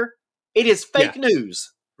 motherfucker. It is fake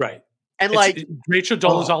news. Right. And like Rachel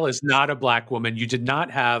Dolezal is not a black woman. You did not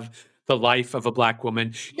have the life of a black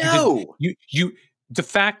woman. No. The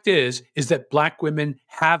fact is that black women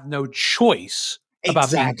have no choice about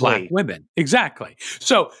being black women. Exactly.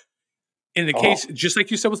 So in the case, just like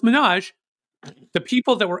you said with Minaj, the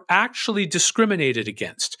people that were actually discriminated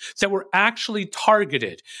against, that were actually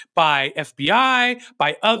targeted by FBI,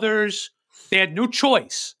 by others, they had no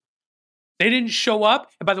choice. They didn't show up.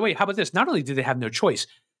 And by the way, how about this? Not only did they have no choice,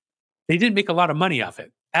 they didn't make a lot of money off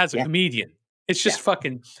it as a comedian. It's just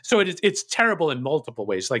fucking, so it's terrible in multiple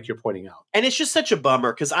ways, like you're pointing out. And it's just such a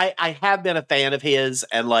bummer because I have been a fan of his,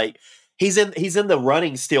 and like He's in the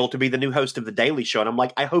running still to be the new host of the Daily Show, and I'm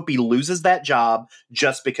like, I hope he loses that job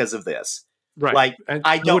just because of this. Right. Like,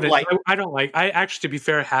 I don't like. I don't like. I actually, to be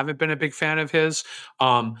fair, haven't been a big fan of his.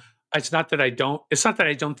 It's not that I don't. It's not that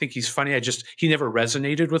I don't think he's funny. He never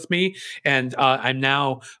resonated with me, and I'm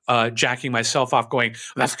now jacking myself off, going,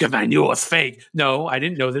 "That's because I knew it was fake." No, I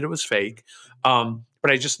didn't know that it was fake.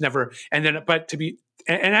 But I just never. And then, but to be,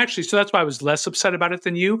 and actually, so that's why I was less upset about it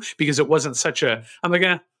than you, because it wasn't such a. I'm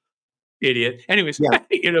like, idiot. Anyways, Yeah.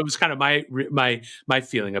 it was kind of my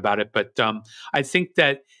feeling about it. But I think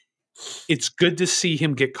that it's good to see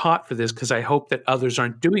him get caught for this, because I hope that others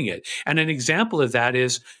aren't doing it. And an example of that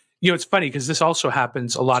is, it's funny because this also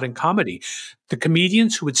happens a lot in comedy. The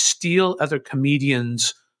comedians who would steal other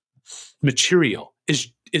comedians' material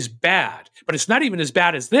is bad, but it's not even as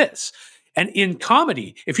bad as this. And in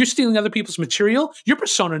comedy, if you're stealing other people's material, you're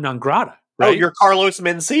persona non grata, right? Oh, you're Carlos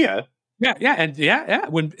Mencia. Yeah.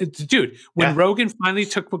 When Rogan finally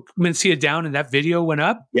took Mencia down and that video went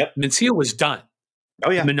up, yep, Mencia was done. Oh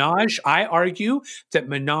yeah, Minaj. I argue that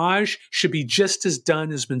Minaj should be just as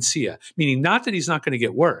done as Mencia, meaning not that he's not going to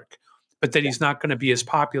get work, but that he's not going to be as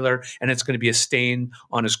popular, and it's going to be a stain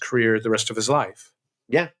on his career the rest of his life.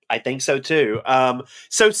 Yeah, I think so too.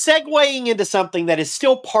 So segueing into something that is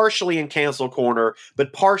still partially in cancel corner,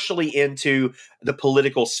 but partially into the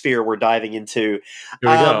political sphere we're diving into. Here we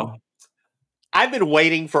go. I've been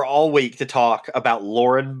waiting for all week to talk about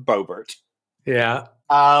Lauren Boebert. Yeah.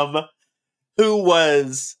 Who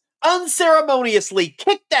was unceremoniously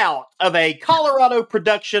kicked out of a Colorado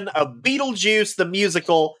production of Beetlejuice the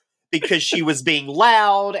Musical because she was being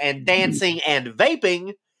loud and dancing and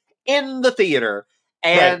vaping in the theater.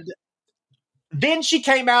 And then she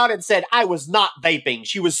came out and said, I was not vaping.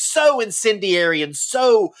 She was so incendiary and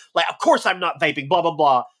so like, of course I'm not vaping, blah, blah,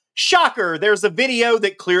 blah. Shocker, there's a video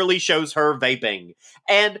that clearly shows her vaping.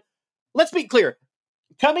 And let's be clear,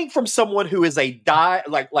 coming from someone who is a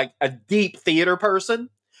deep theater person,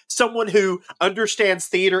 someone who understands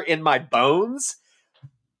theater in my bones,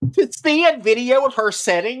 to see a video of her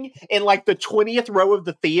sitting in like the 20th row of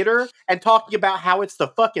the theater and talking about how it's the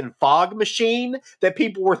fucking fog machine that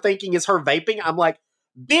people were thinking is her vaping, I'm like,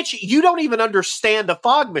 bitch, you don't even understand a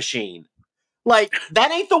fog machine. Like,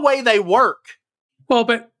 that ain't the way they work. Well,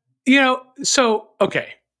 but,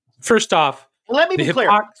 okay. First off, let me be clear.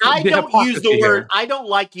 I don't use the word. I don't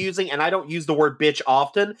like using, and I don't use the word bitch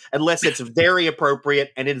often unless it's very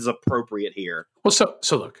appropriate, and it is appropriate here. Well, so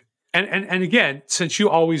look, and again, since you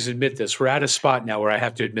always admit this, we're at a spot now where I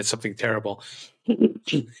have to admit something terrible,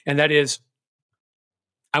 and that is,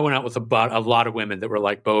 I went out with a lot of women that were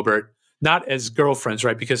like Boebert, not as girlfriends,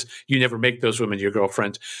 right? Because you never make those women your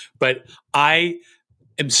girlfriends, but I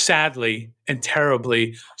am sadly and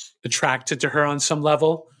terribly attracted to her on some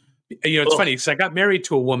level. It's funny because I got married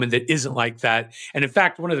to a woman that isn't like that. And in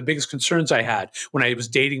fact, one of the biggest concerns I had when I was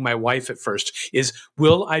dating my wife at first is,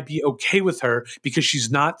 will I be okay with her because she's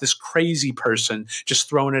not this crazy person just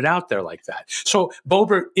throwing it out there like that? So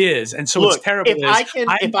Boebert is, and so it's terrible.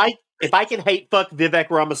 If I can hate fuck Vivek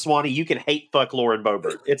Ramaswamy, you can hate fuck Lauren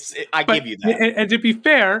Boebert. I give you that. And to be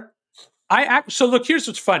fair, so look, here's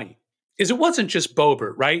what's funny, is it wasn't just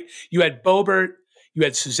Boebert, right? You had Boebert. You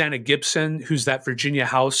had Susanna Gibson, who's that Virginia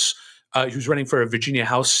House, who's running for a Virginia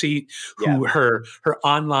House seat, who her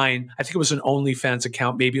online, I think it was an OnlyFans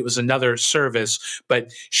account, maybe it was another service,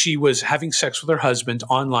 but she was having sex with her husband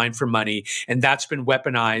online for money, and that's been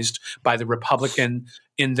weaponized by the Republican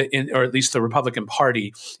or at least the Republican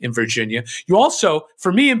Party in Virginia. You also,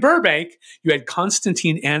 for me in Burbank, you had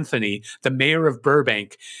Constantine Anthony, the mayor of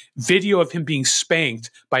Burbank, video of him being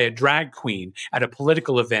spanked by a drag queen at a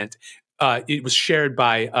political event. It was shared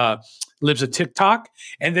by Libs of TikTok.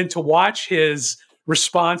 And then to watch his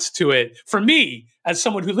response to it, for me, as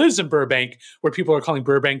someone who lives in Burbank, where people are calling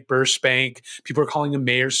Burbank Burspank, people are calling him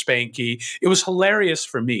Mayor Spanky, it was hilarious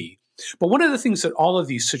for me. But one of the things that all of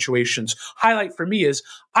these situations highlight for me is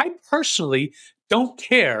I personally don't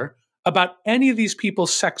care about any of these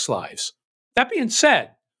people's sex lives. That being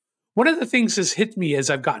said, one of the things that's hit me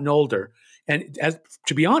as I've gotten older, and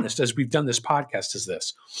to be honest, as we've done this podcast, is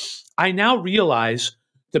this. I now realize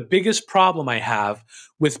the biggest problem I have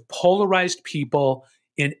with polarized people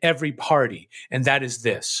in every party, and that is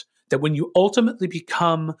this, that when you ultimately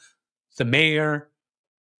become the mayor,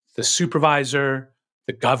 the supervisor,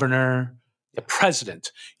 the governor, the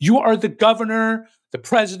president, you are the governor, the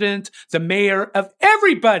president, the mayor of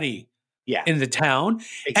everybody in the town.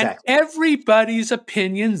 Exactly. And everybody's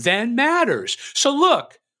opinion then matters. So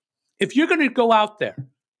look, if you're going to go out there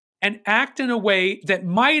and act in a way that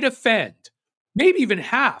might offend maybe even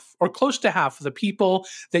half or close to half of the people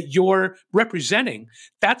that you're representing,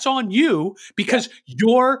 that's on you because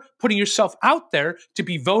you're putting yourself out there to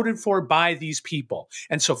be voted for by these people.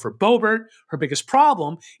 And so for Boebert, her biggest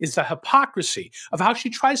problem is the hypocrisy of how she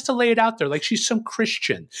tries to lay it out there like she's some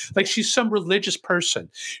Christian, like she's some religious person.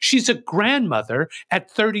 She's a grandmother at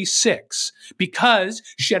 36 because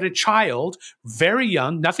she had a child very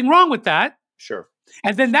young, nothing wrong with that. Sure.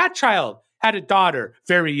 And then that child had a daughter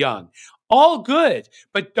very young. All good,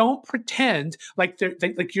 but don't pretend like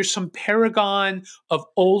like you're some paragon of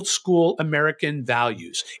old school American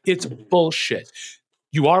values. It's bullshit.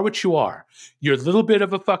 You are what you are. You're a little bit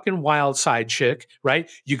of a fucking wild side chick, right?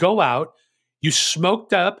 You go out, you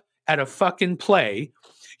smoked up at a fucking play,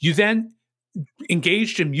 you then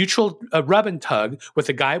engaged in mutual rub and tug with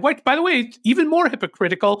a guy. Which, by the way, even more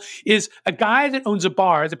hypocritical is a guy that owns a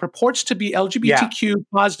bar that purports to be LGBTQ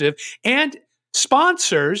positive and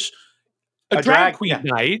sponsors a drag queen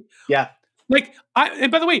night. Yeah. Like,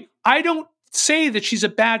 and by the way, I don't say that she's a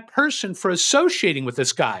bad person for associating with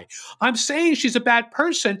this guy. I'm saying she's a bad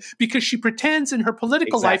person because she pretends in her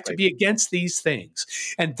political life to be against these things.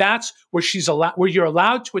 And that's where where you're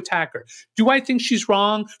allowed to attack her. Do I think she's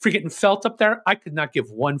wrong for getting felt up there? I could not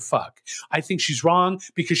give one fuck. I think she's wrong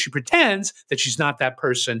because she pretends that she's not that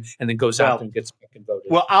person and then goes out and gets fucking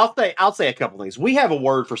voted. Well, I'll say a couple things. We have a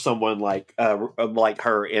word for someone like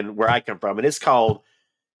her in where I come from, and it's called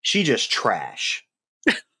she just trash.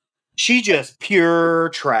 She just pure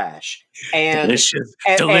trash. And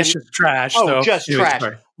delicious trash. Oh, though. just trash.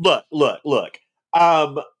 Look.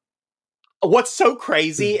 What's so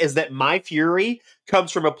crazy is that my fury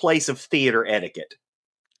comes from a place of theater etiquette.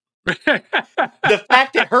 The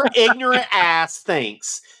fact that her ignorant ass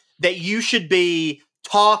thinks that you should be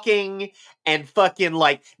talking and fucking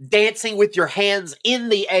like dancing with your hands in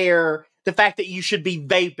the air. The fact that you should be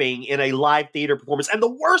vaping in a live theater performance. And the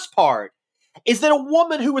worst part is that a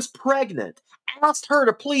woman who was pregnant asked her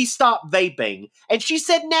to please stop vaping, and she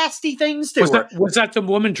said nasty things to her. Was that the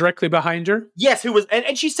woman directly behind her? Yes, who was,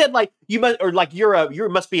 and she said like you must, or like you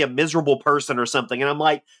must be a miserable person or something. And I'm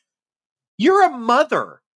like, you're a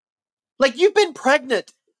mother, like you've been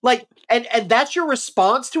pregnant, like, and that's your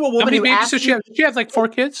response to a woman. How many babies did she have? She had like 4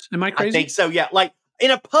 kids. Am I crazy? I think so. Yeah, like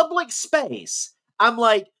in a public space, I'm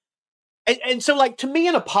like. And so, like, to me,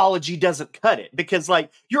 an apology doesn't cut it because,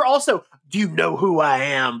 like, you're also, do you know who I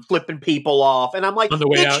am? Flipping people off. And I'm like, on the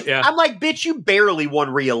way out, I'm like, bitch, you barely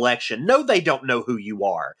won re-election. No, they don't know who you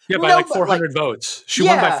are. Yeah, by like 400 votes. She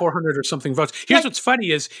won by 400 or something votes. Here's what's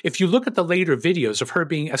funny is if you look at the later videos of her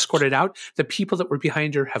being escorted out, the people that were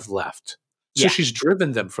behind her have left. So she's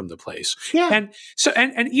driven them from the place. Yeah. And so,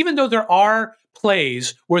 and even though there are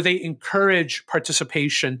plays where they encourage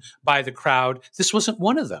participation by the crowd, this wasn't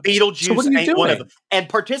one of them. Beetlejuice ain't one of them. And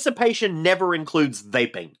participation never includes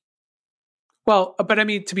vaping. Well, but I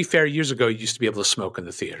mean, to be fair, years ago, you used to be able to smoke in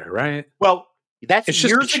the theater, right? Well, that's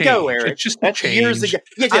years ago, Eric. It's just that's years ago.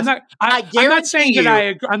 Yeah, I'm not saying that I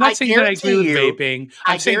agree with vaping.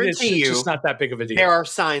 I'm saying that it's just not that big of a deal. There are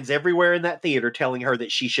signs everywhere in that theater telling her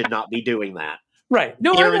that she should not be doing that. Right.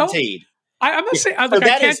 No, guaranteed. I'm not saying I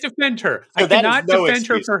can't defend her. I cannot defend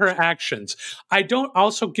her for her actions. I don't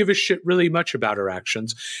also give a shit really much about her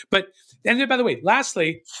actions. But and then, by the way,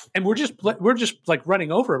 lastly, and we're just like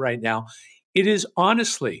running over it right now. It is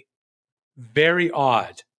honestly very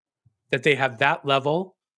odd that they have that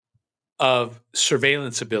level of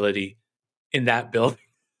surveillance ability in that building.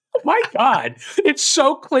 Oh my God, it's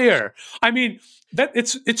so clear. I mean, that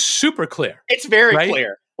it's super clear. It's very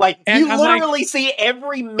clear. Like and you literally see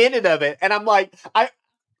every minute of it, and I'm like,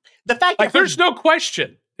 the fact that there's no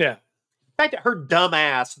question. Yeah, the fact that her dumb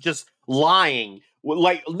ass just lying,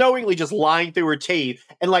 like knowingly just lying through her teeth,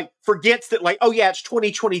 and like forgets that, like, oh yeah, it's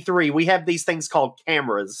 2023. We have these things called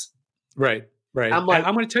cameras. Right. I'm like,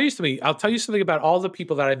 I'm going to tell you something. I'll tell you something about all the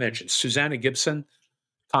people that I mentioned: Susanna Gibson,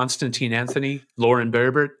 Constantine Anthony, Lauren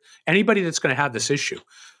Berbert, anybody that's going to have this issue,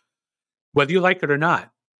 whether you like it or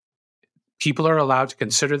not. People are allowed to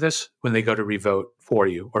consider this when they go to revote for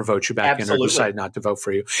you or vote you back in or decide not to vote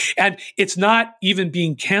for you. And it's not even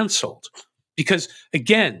being canceled because,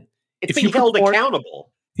 again, it's being held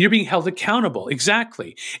accountable. You're being held accountable.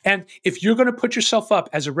 Exactly. And if you're going to put yourself up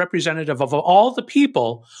as a representative of all the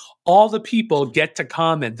people get to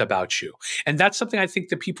comment about you. And that's something I think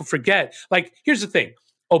that people forget. Like, here's the thing.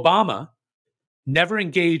 Obama never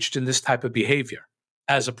engaged in this type of behavior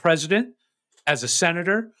as a president, as a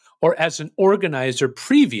senator, or as an organizer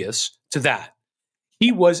previous to that.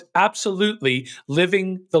 He was absolutely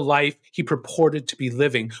living the life he purported to be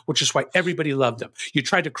living, which is why everybody loved him. You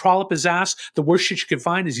tried to crawl up his ass, the worst shit you could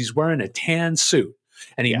find is he's wearing a tan suit.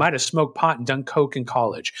 And he might have smoked pot and done coke in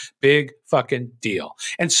college. Big fucking deal.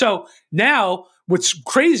 And so now what's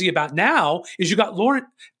crazy about now is you got Lauren,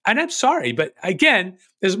 and I'm sorry, but again,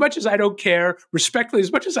 as much as I don't care, respectfully,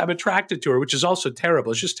 as much as I'm attracted to her, which is also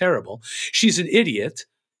terrible, it's just terrible. She's an idiot.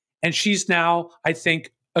 And she's now, I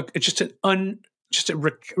think, just a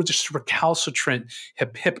recalcitrant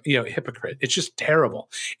hypocrite. It's just terrible.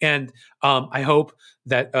 And I hope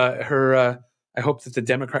that I hope that the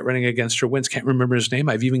Democrat running against her wins. Can't remember his name.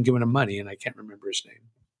 I've even given him money, and I can't remember his name.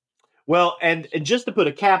 Well, and just to put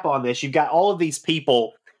a cap on this, you've got all of these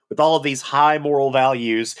people with all of these high moral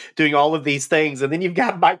values doing all of these things, and then you've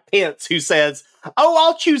got Mike Pence who says,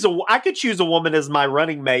 "Oh, I could choose a woman as my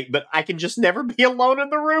running mate, but I can just never be alone in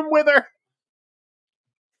the room with her."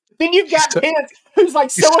 Then you've got Pence, who's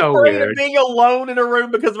like so afraid of being alone in a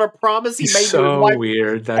room because of a promise he made to his wife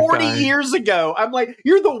 40 years ago. I'm like,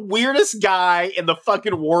 you're the weirdest guy in the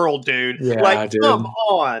fucking world, dude. Yeah, like, dude. Come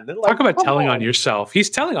on. Like, talk about telling on yourself.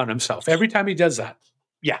 He's telling on himself every time he does that.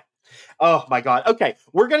 Yeah. Oh, my God. Okay,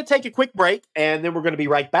 we're going to take a quick break, and then we're going to be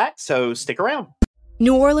right back, so stick around.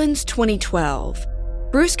 New Orleans, 2012.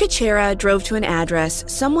 Bruce Kuchera drove to an address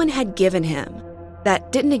someone had given him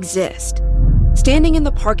that didn't exist. Standing in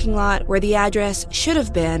the parking lot where the address should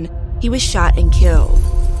have been, he was shot and killed.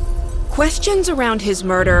 Questions around his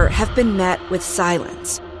murder have been met with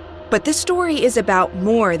silence. But this story is about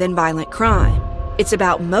more than violent crime. It's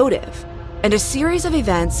about motive and a series of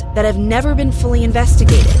events that have never been fully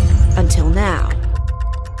investigated until now.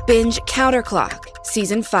 Binge Counterclock,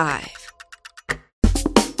 Season 5.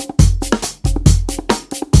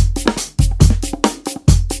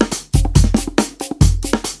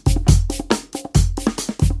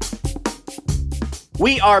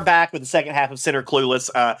 We are back with the second half of Center Clueless.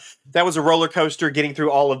 That was a roller coaster getting through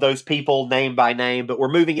all of those people name by name, but we're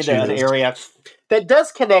moving into an area that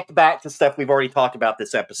does connect back to stuff we've already talked about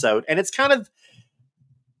this episode. And it's kind of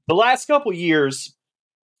the last couple years,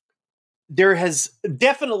 there has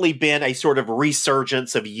definitely been a sort of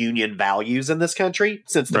resurgence of union values in this country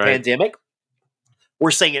since the pandemic. We're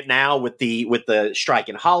seeing it now with the strike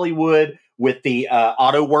in Hollywood, with the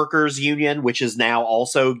auto workers union, which is now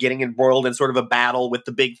also getting embroiled in sort of a battle with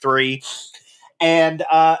the big three. And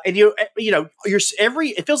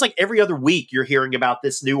it feels like every other week you're hearing about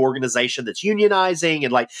this new organization that's unionizing,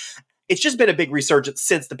 and like it's just been a big resurgence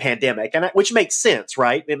since the pandemic, and which makes sense,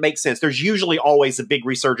 right? It makes sense. There's usually always a big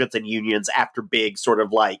resurgence in unions after big sort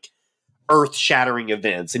of like earth-shattering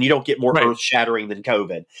events, and you don't get more earth-shattering than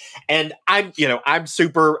COVID. And I'm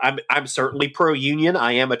certainly pro-union.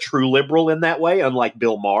 I am a true liberal in that way, unlike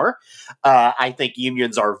Bill Maher. I think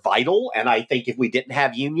unions are vital, and I think if we didn't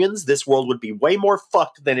have unions, this world would be way more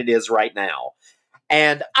fucked than it is right now.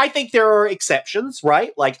 And I think there are exceptions,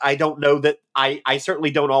 right? Like, I don't know that I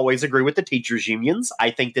certainly don't always agree with the teachers' unions.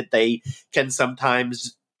 I think that they can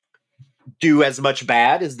sometimes do as much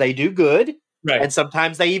bad as they do good. Right. And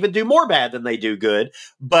sometimes they even do more bad than they do good.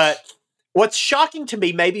 But what's shocking to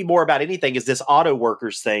me, maybe more about anything, is this auto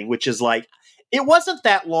workers thing, which is like, it wasn't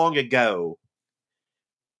that long ago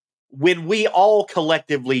when we all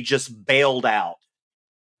collectively just bailed out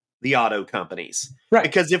the auto companies. Right.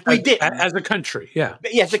 Because if we didn't. As a country, yeah.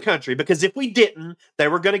 Yeah, as a country. Because if we didn't, they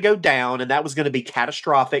were going to go down, and that was going to be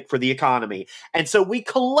catastrophic for the economy. And so we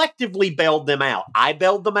collectively bailed them out. I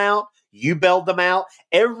bailed them out. You bailed them out.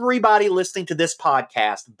 Everybody listening to this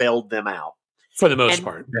podcast bailed them out. For the most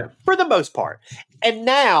part. Yeah. For the most part. And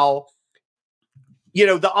now,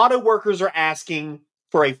 the auto workers are asking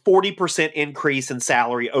for a 40% increase in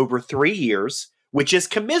salary over 3 years, which is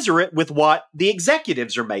commiserate with what the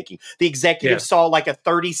executives are making. The executives saw like a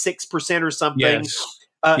 36% or something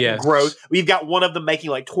growth. We've got one of them making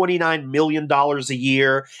like $29 million a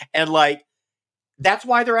year. And like, that's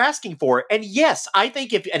why they're asking for it. And yes, I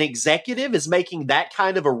think if an executive is making that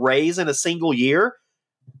kind of a raise in a single year,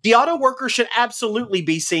 the auto workers should absolutely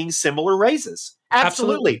be seeing similar raises.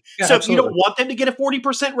 Absolutely. Yeah, so if you don't want them to get a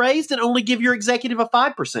 40% raise, then only give your executive a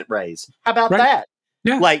 5% raise. How about that?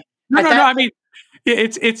 Yeah. Like, no. I mean,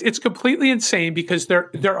 it's completely insane because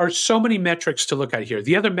there are so many metrics to look at here.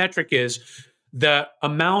 The other metric is the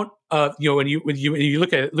amount of, when you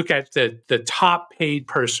look at the top paid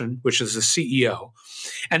person, which is the CEO,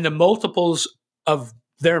 and the multiples of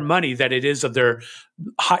their money that it is of their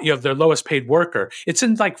their lowest paid worker, it's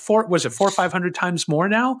in like 400 or 500 times more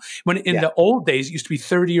now, when in the old days it used to be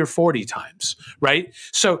 30 or 40 times, right?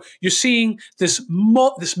 So you're seeing this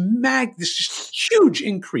just huge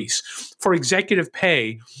increase for executive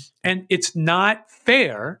pay, and it's not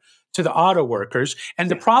fair to the auto workers. And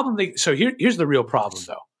the problem, here's the real problem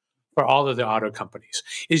though, for all of the auto companies,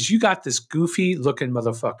 is you got this goofy looking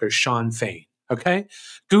motherfucker, Sean Fain. Okay,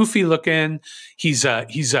 goofy looking. He's a.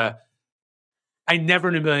 I never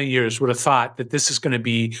in a million years would have thought that this is going to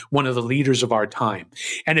be one of the leaders of our time.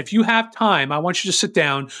 And if you have time, I want you to sit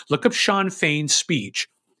down, look up Sean Fain's speech,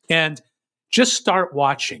 and just start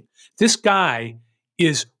watching. This guy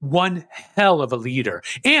is one hell of a leader,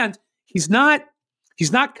 and he's not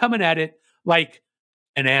coming at it like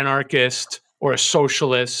an anarchist or a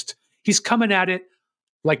socialist. He's coming at it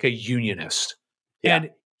like a unionist. Yeah. And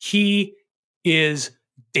he is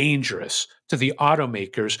dangerous to the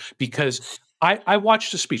automakers because I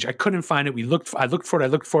watched the speech. I couldn't find it. I looked for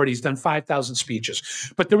it. He's done 5,000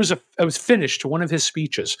 speeches. But I was finished to one of his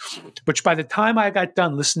speeches, which by the time I got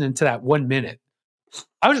done listening to that 1 minute,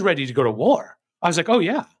 I was ready to go to war. I was like, oh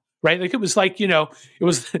yeah. Right. Like it was like, it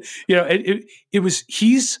was, it was,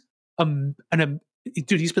 he's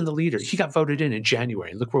dude, he's been the leader. He got voted in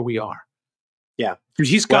January. Look where we are. Yeah. Dude,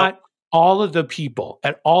 he's got all of the people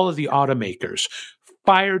at all of the automakers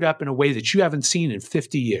fired up in a way that you haven't seen in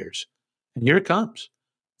 50 years. And here it comes.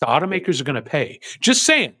 The automakers are going to pay. Just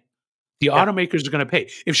saying. The automakers are going to pay.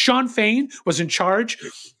 If Sean Fain was in charge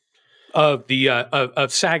of the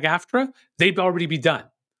of SAG-AFTRA, they'd already be done.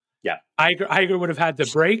 Yeah. Iger would have had the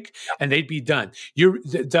break and they'd be done.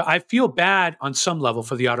 I feel bad on some level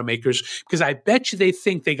for the automakers because I bet you they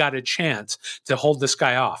think they got a chance to hold this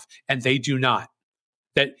guy off, and they do not.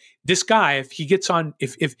 That this guy, if he gets on,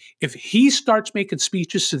 if he starts making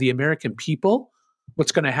speeches to the American people,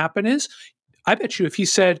 what's going to happen is, I bet you if he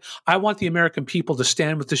said, I want the American people to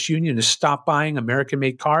stand with this union to stop buying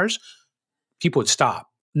American-made cars, people would stop.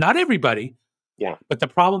 Not everybody. Yeah. But the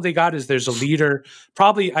problem they got is there's a leader,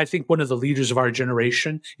 probably I think one of the leaders of our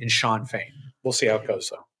generation in Sean Fain. We'll see how it goes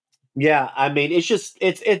though. Yeah, I mean, it's just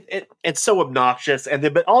it's so obnoxious, and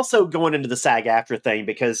then but also going into the SAG-AFTRA thing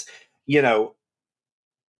because we're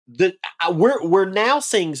now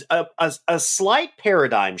seeing a slight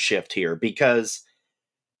paradigm shift here because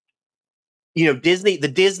the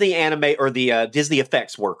Disney anime or the Disney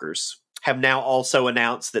effects workers have now also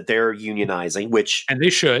announced that they're unionizing, and they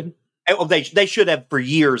should. Well, they should have for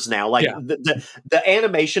years now. Like the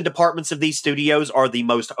animation departments of these studios are the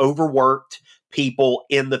most overworked people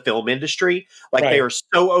in the film industry. Like they are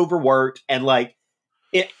so overworked, and like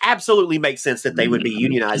it absolutely makes sense that they would be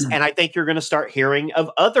unionized. And I think you're going to start hearing of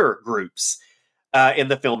other groups in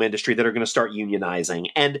the film industry that are going to start unionizing.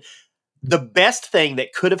 And the best thing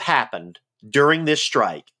that could have happened during this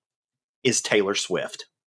strike is Taylor Swift.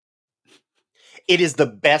 It is the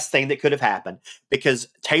best thing that could have happened because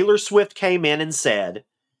Taylor Swift came in and said,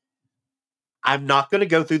 I'm not going to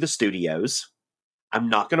go through the studios. I'm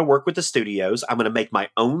not going to work with the studios. I'm going to make my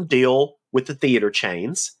own deal with the theater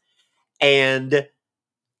chains and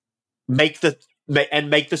make the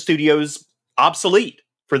studios obsolete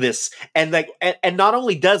for this. And not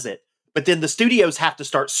only does it, but then the studios have to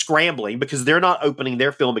start scrambling because they're not opening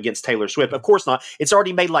their film against Taylor Swift. Of course not. It's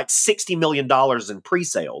already made like $60 million in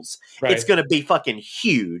pre-sales. Right. It's going to be fucking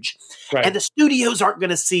huge. Right. And the studios aren't going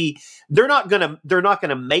to see, they're not going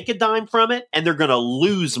to make a dime from it, and they're going to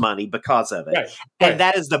lose money because of it. Right. And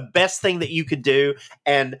that is the best thing that you could do.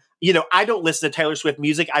 And I don't listen to Taylor Swift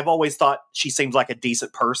music. I've always thought she seems like a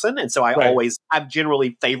decent person. And so I'm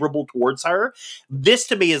generally favorable towards her. This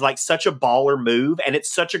to me is like such a baller move. And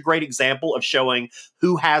it's such a great example of showing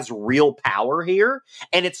who has real power here.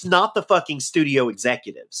 And it's not the fucking studio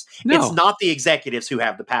executives. No. It's not the executives who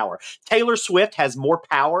have the power. Taylor Swift has more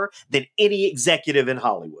power than any executive in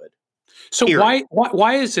Hollywood. So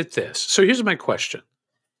why is it this? So here's my question.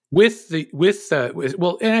 And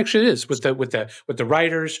actually it is with the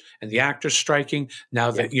writers and the actors striking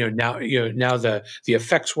now that now the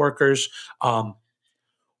effects workers.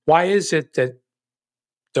 Why is it that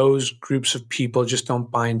those groups of people just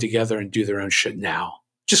don't bind together and do their own shit now?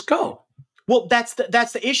 Just go. Well, that's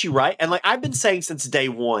the issue, right? And like I've been saying since day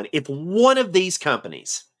one, if one of these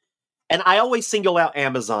companies, and I always single out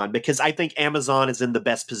Amazon because I think Amazon is in the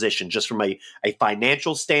best position just from a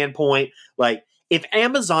financial standpoint, like. If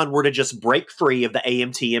Amazon were to just break free of the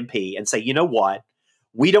AMTMP and say, you know what,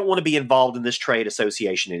 we don't want to be involved in this trade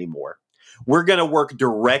association anymore. We're going to work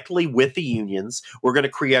directly with the unions. We're going to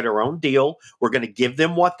create our own deal. We're going to give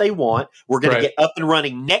them what they want. We're going to get up and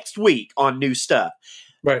running next week on new stuff.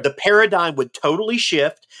 Right. The paradigm would totally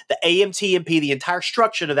shift. The AMTMP, the entire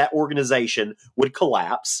structure of that organization would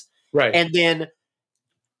collapse. Right.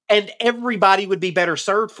 And everybody would be better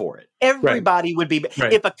served for it. Everybody would be.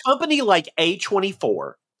 If a company like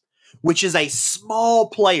A24, which is a small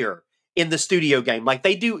player in the studio game, like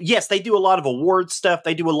they do a lot of award stuff.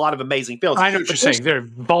 They do a lot of amazing films. I know what you're saying. They're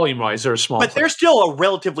volume-wise, they're a small But they're still a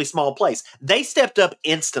relatively small place. They stepped up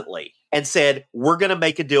instantly and said, we're going to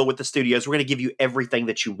make a deal with the studios. We're going to give you everything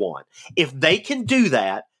that you want. If they can do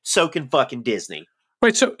that, so can fucking Disney.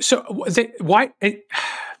 Right. So why?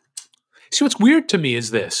 See, what's weird to me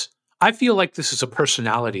is this. I feel like this is a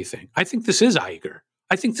personality thing. I think this is Iger.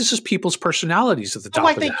 I think this is people's personalities at the top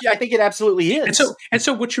I think it absolutely is. And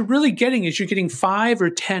so what you're really getting is you're getting 5 or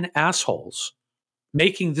 10 assholes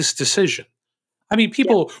making this decision. I mean,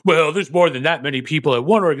 people, well, there's more than that many people at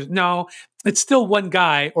one organization. No, it's still one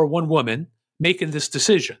guy or one woman making this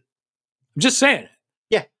decision. I'm just saying.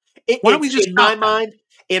 Yeah. Why don't we just in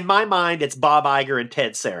my mind, it's Bob Iger and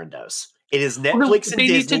Ted Sarandos. It is Netflix and Disney.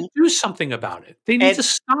 They need to do something about it. They need to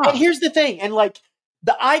stop. And here's the thing. And like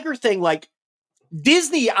the Iger thing, like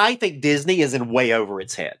Disney, I think Disney is in way over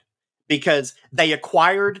its head because they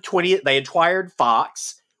acquired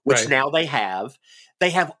Fox, which now they have. They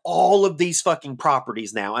have all of these fucking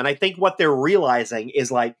properties now. And I think what they're realizing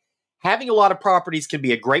is like having a lot of properties can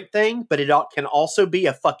be a great thing, but it can also be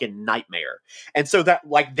a fucking nightmare. And so that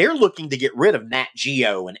like they're looking to get rid of Nat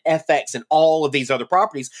Geo and FX and all of these other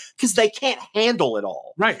properties because they can't handle it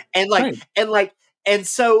all. Right. And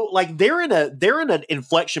so like they're in an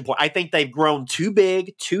inflection point. I think they've grown too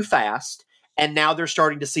big, too fast. And now they're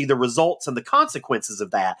starting to see the results and the consequences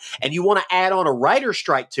of that. And you want to add on a writer's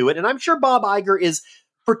strike to it. And I'm sure Bob Iger is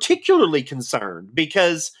particularly concerned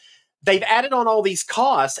because they've added on all these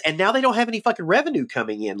costs and now they don't have any fucking revenue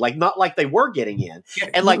coming in, like not like they were getting in.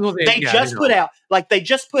 And like they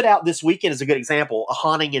just put out this weekend is a good example, A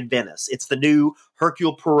Haunting in Venice. It's the new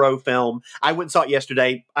Hercule Poirot film. I went and saw it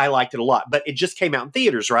yesterday. I liked it a lot, but it just came out in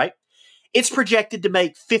theaters, right? It's projected to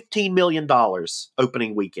make $15 million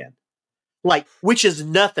opening weekend. Like, which is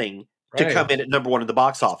nothing to come in at number 1 in the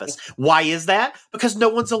box office. Why is that? Because no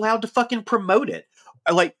one's allowed to fucking promote it.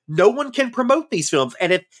 Like, no one can promote these films.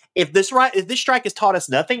 And if this strike has taught us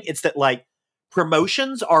nothing, it's that like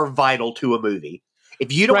promotions are vital to a movie.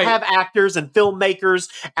 If you don't have actors and filmmakers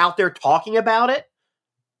out there talking about it,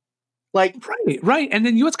 like right. And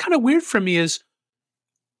then what's kind of weird for me is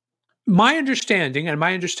my understanding, and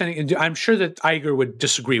I'm sure that Iger would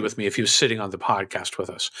disagree with me if he was sitting on the podcast with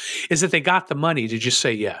us, is that they got the money to just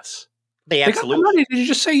say yes. They absolutely got the money to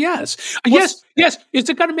just say yes. Yes. Is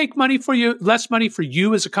it going to make money for you, less money for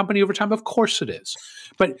you as a company over time? Of course it is.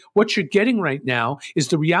 But what you're getting right now is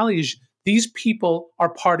the reality is these people are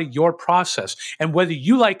part of your process. And whether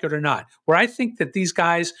you like it or not, where I think that these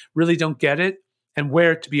guys really don't get it, and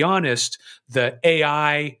where, to be honest, the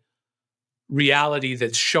AI reality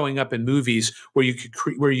that's showing up in movies where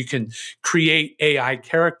you can create AI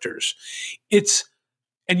characters.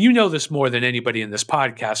 And you know this more than anybody in this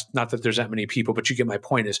podcast, not that there's that many people, but you get my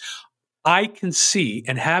point is I can see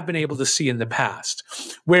and have been able to see in the past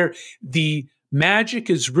where the magic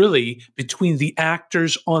is really between the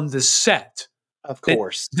actors on the set. Of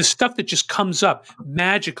course. The stuff that just comes up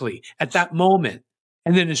magically at that moment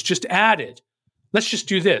and then it's just added. Let's just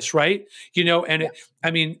do this, right?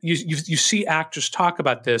 You see actors talk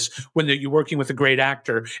about this when you're working with a great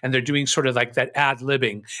actor and they're doing sort of like that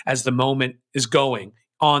ad-libbing as the moment is going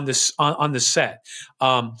on this on the set.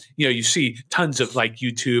 You see tons of like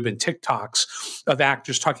YouTube and TikToks of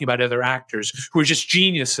actors talking about other actors who are just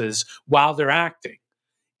geniuses while they're acting.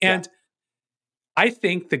 And I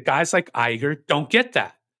think that guys like Iger don't get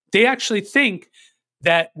that. They actually think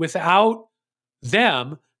that without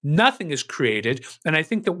them, nothing is created. And I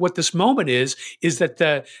think that what this moment is that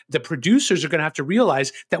the producers are going to have to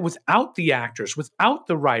realize that without the actors, without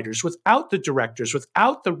the writers, without the directors,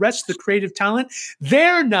 without the rest of the creative talent,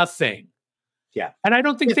 they're nothing. Yeah. And I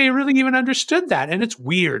don't think they really even understood that. And it's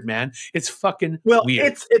weird, man. It's fucking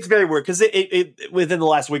weird. It's very weird because it within the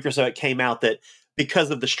last week or so, it came out that because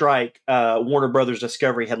of the strike, Warner Brothers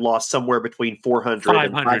Discovery had lost somewhere between $400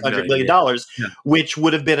 and $500 million, which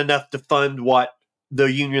would have been enough to fund what the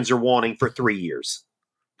unions are wanting for 3 years.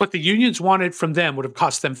 But the unions wanted from them would have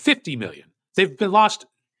cost them $50 million. They've been lost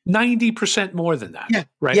 90% more than that.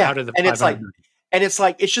 Out of the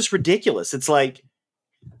it's just ridiculous. It's like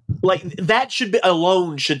that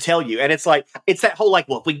alone should tell you. And it's that whole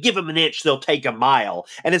well, if we give them an inch, they'll take a mile.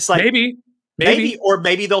 And it's like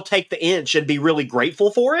maybe they'll take the inch and be really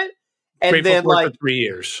grateful for it. And then for 3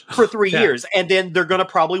 years. For 3 years. And then they're going to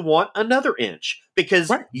probably want another inch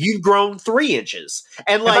because you've grown 3 inches.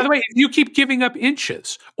 And by the way, if you keep giving up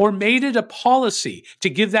inches or made it a policy to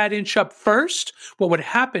give that inch up first, what would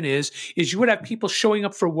happen is you would have people showing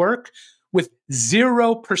up for work with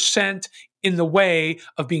 0% in the way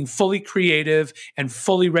of being fully creative and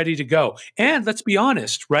fully ready to go. And let's be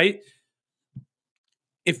honest, right?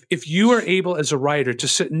 if you are able as a writer to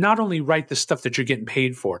sit, not only write the stuff that you're getting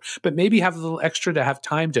paid for, but maybe have a little extra to have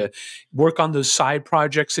time to work on those side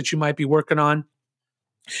projects that you might be working on,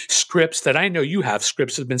 scripts that I know you have,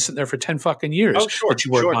 scripts that have been sitting there for 10 fucking years Oh, sure, that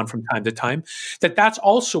you work sure. on from time to time, that's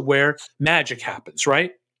also where magic happens,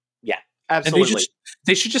 right? Yeah, And absolutely.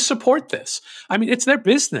 they should just support this. I mean, it's their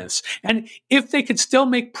business. And if they could still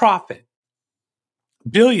make profit,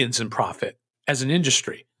 billions in profit as an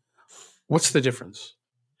industry, what's the difference?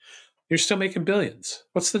 You're still making billions.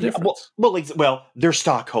 What's the difference? Well, they're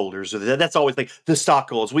stockholders. That's always the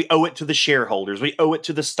stockholders. We owe it to the shareholders. We owe it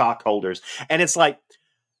to the stockholders. And it's like,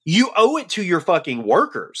 you owe it to your fucking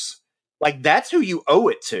workers. Like, that's who you owe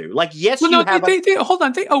it to. Like, yes, well, you no, have they hold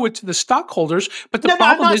on. They owe it to the stockholders. But the No, I'm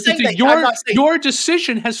problem not is that saying that. your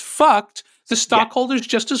decision has fucked the stockholders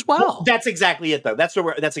just as well. That's exactly it, though. That's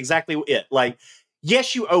exactly it. Like,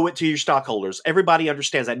 yes, you owe it to your stockholders. Everybody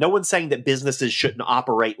understands that. No one's saying that businesses shouldn't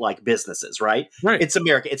operate like businesses, right? Right. It's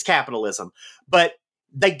America. It's capitalism. But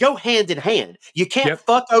they go hand in hand. You can't Yep.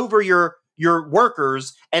 fuck over your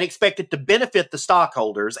workers and expect it to benefit the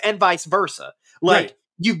stockholders and vice versa. Like, Right.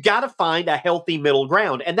 you've got to find a healthy middle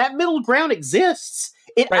ground. And that middle ground exists.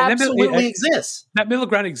 It Right, absolutely exists. That middle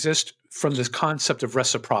ground exists from this concept of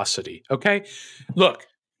reciprocity. Okay, look,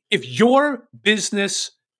 if your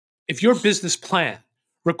business plan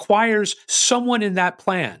requires someone in that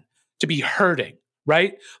plan to be hurting,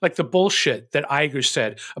 right? Like the bullshit that Iger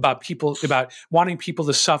said about wanting people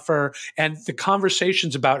to suffer, and the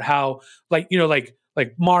conversations about how, like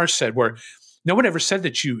Mars said, where no one ever said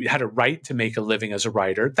that you had a right to make a living as a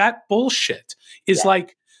writer. That bullshit is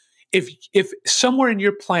like, if somewhere in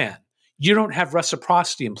your plan you don't have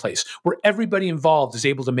reciprocity in place where everybody involved is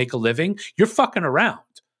able to make a living, you're fucking around.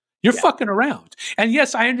 You're fucking around. And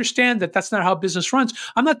yes, I understand that that's not how business runs.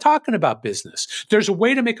 I'm not talking about business. There's a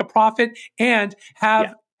way to make a profit and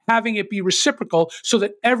having it be reciprocal so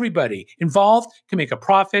that everybody involved can make a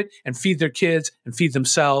profit and feed their kids and feed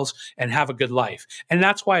themselves and have a good life. And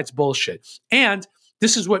that's why it's bullshit. And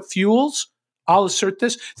this is what fuels, I'll assert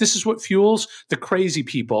this is what fuels the crazy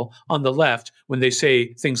people on the left when they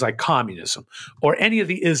say things like communism or any of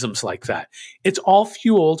the isms like that. It's all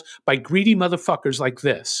fueled by greedy motherfuckers like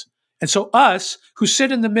this. And so us who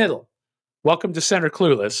sit in the middle, welcome to Center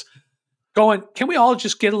Clueless, going, can we all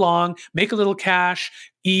just get along, make a little cash,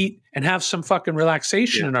 eat, and have some fucking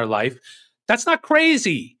relaxation in our life? That's not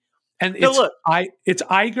crazy. And it's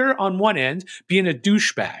Iger on one end being a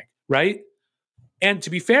douchebag, right? And to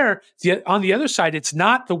be fair, on the other side, it's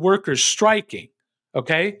not the workers striking,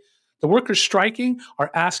 okay? The workers striking are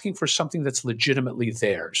asking for something that's legitimately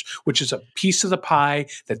theirs, which is a piece of the pie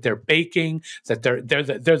that they're baking, that they're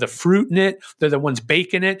the fruit in it, they're the ones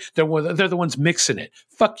baking it, they're the ones mixing it.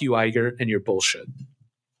 Fuck you, Iger, and your bullshit.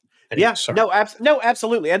 Anyway, no,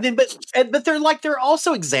 absolutely. And then, but there are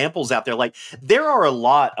also examples out there. Like, there are a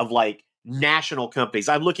lot of like national companies.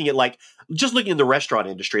 I'm looking at just looking in the restaurant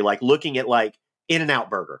industry, like looking at like In-N-Out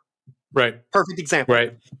Burger. Right. Perfect example.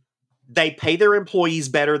 Right. They pay their employees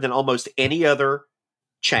better than almost any other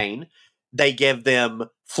chain. They give them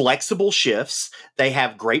flexible shifts. They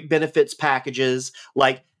have great benefits packages.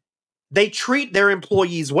 Like, they treat their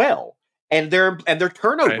employees well, and their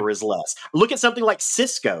turnover is less. Look at something like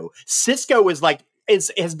Cisco. Cisco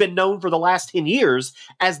has been known for the last 10 years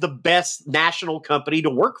as the best national company to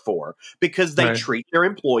work for because they treat their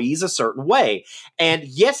employees a certain way. And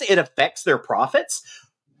yes, it affects their profits,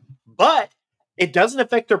 but it doesn't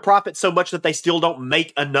affect their profits so much that they still don't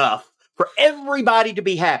make enough for everybody to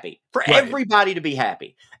be happy. Everybody to be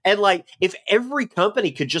happy. And like, if every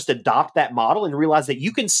company could just adopt that model and realize that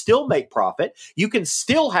you can still make profit, you can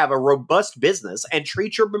still have a robust business and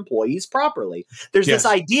treat your employees properly. There's this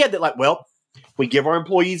idea that like, well, we give our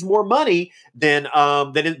employees more money, then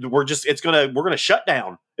we're gonna shut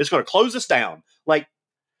down. It's gonna close us down. Like,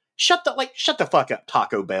 shut the fuck up,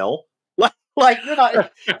 Taco Bell. Like you're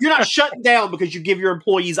not shutting down because you give your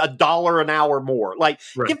employees $1 an hour more. Like,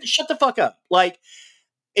 shut the fuck up. Like,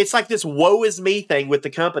 it's like this woe is me thing with the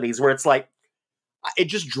companies where it's like, it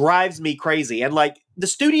just drives me crazy. And like, the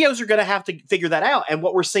studios are going to have to figure that out. And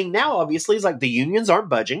what we're seeing now, obviously, is like the unions aren't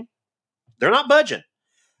budging. They're not budging.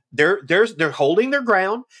 They're holding their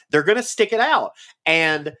ground. They're going to stick it out.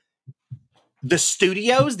 And the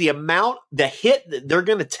studios, the hit that they're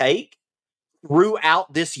going to take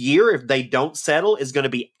throughout this year, if they don't settle, is going to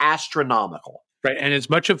be astronomical. Right. And as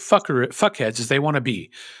much of fuckheads as they want to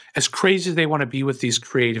be, as crazy as they want to be with these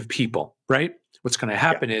creative people, right? What's going to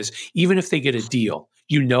happen is, even if they get a deal,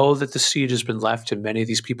 you know that the seed has been left in many of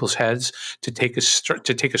these people's heads to take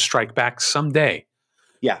a strike back someday.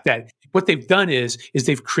 Yeah. That what they've done is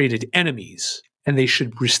they've created enemies and they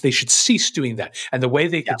should cease doing that. And the way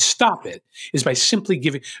they could stop it is by simply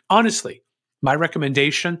giving. Honestly, my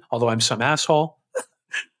recommendation, although I'm some asshole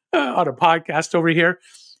on a podcast over here,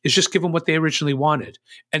 is just give them what they originally wanted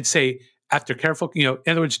and say, after careful, in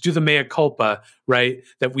other words, do the mea culpa, right?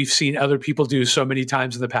 That we've seen other people do so many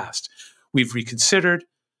times in the past. We've reconsidered.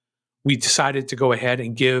 We decided to go ahead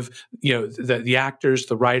and give, the actors,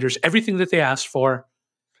 the writers, everything that they asked for,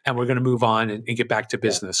 and we're going to move on and get back to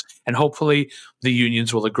business. And hopefully the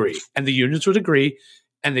unions will agree. And the unions would agree,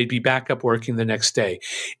 and they'd be back up working the next day.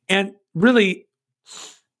 And really,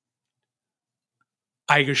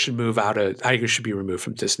 Iger should be removed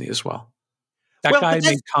from Disney as well. That guy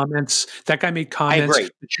made comments that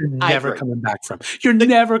you're never coming back from. You're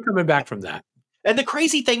never coming back from that. And the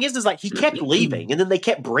crazy thing is like he kept leaving, and then they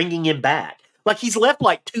kept bringing him back. Like he's left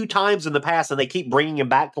like 2 times in the past, and they keep bringing him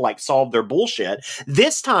back to like solve their bullshit.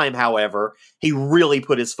 This time, however, he really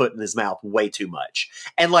put his foot in his mouth way too much.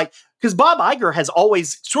 And like, because Bob Iger has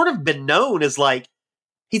always sort of been known as like,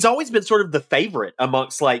 he's always been sort of the favorite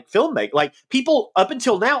amongst like filmmakers. Like people up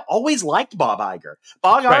until now always liked Bob Iger.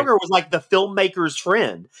 Bob Iger was like the filmmaker's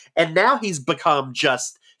friend, and now he's become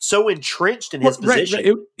just so entrenched in his position.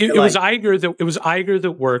 Right. It was Iger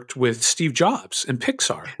that worked with Steve Jobs and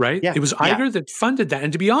Pixar, right? Yeah, it was Iger that funded that.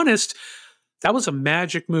 And to be honest, that was a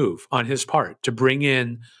magic move on his part to bring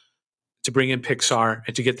in Pixar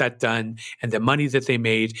and to get that done. And the money that they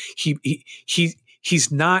made,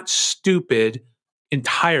 he's not stupid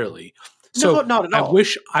entirely. So no, not at all. I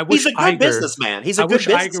wish he's a good businessman. I wish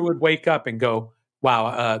Iger would wake up and go,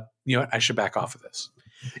 wow, I should back off of this.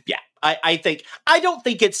 Yeah. I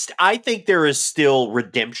think there is still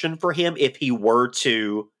redemption for him if he were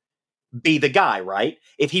to be the guy, right?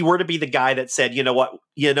 If he were to be the guy that said, you know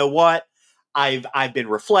what? I've been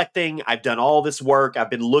reflecting, I've done all this work, I've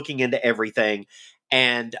been looking into everything,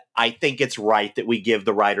 and I think it's right that we give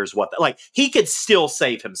the writers he could still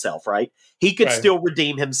save himself, right? He could still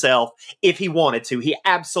redeem himself if he wanted to. He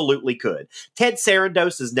absolutely could. Ted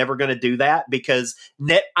Sarandos is never going to do that because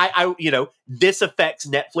this affects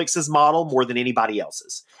Netflix's model more than anybody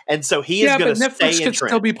else's. And so he is going to stay entrenched. Netflix could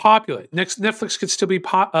still be popular. Netflix could still be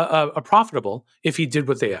profitable if he did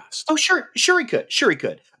what they asked. Oh, sure he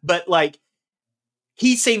could. But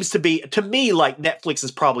he seems to be, to me, like Netflix is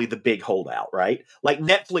probably the big holdout, right? Like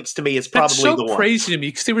Netflix to me is probably the one. That's so crazy to me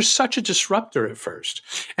because they were such a disruptor at first.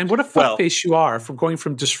 And what a fuckface you are from going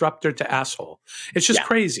from disruptor to asshole. It's just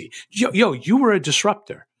crazy. You were a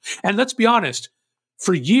disruptor. And let's be honest,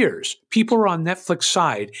 for years, people were on Netflix's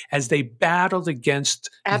side as they battled against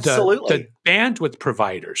the bandwidth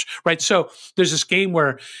providers, right? So there's this game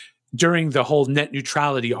where during the whole net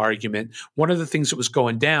neutrality argument, one of the things that was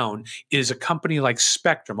going down is a company like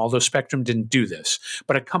Spectrum, although Spectrum didn't do this,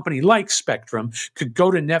 but a company like Spectrum could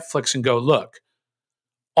go to Netflix and go, look,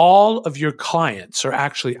 all of your clients are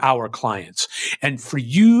actually our clients. And for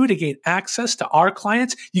you to gain access to our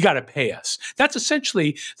clients, you got to pay us. That's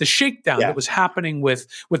essentially the shakedown that was happening with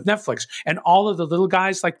Netflix. And all of the little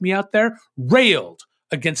guys like me out there railed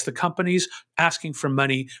against the companies asking for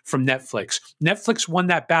money from Netflix. Netflix won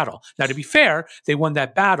that battle. Now, to be fair, they won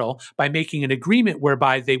that battle by making an agreement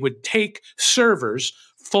whereby they would take servers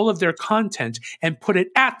full of their content and put it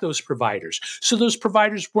at those providers. So those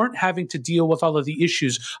providers weren't having to deal with all of the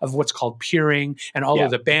issues of what's called peering and all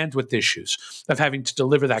of the bandwidth issues of having to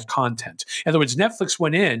deliver that content. In other words, Netflix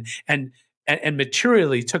went in and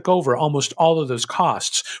materially took over almost all of those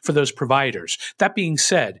costs for those providers. That being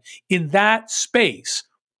said, in that space,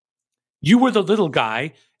 you were the little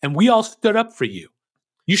guy and we all stood up for you.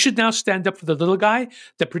 You should now stand up for the little guy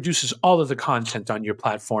that produces all of the content on your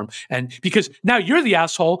platform. And because now you're the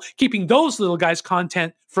asshole keeping those little guys'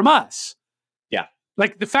 content from us. Yeah.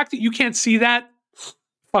 Like the fact that you can't see that,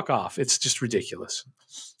 fuck off. It's just ridiculous.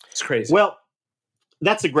 It's crazy. Well,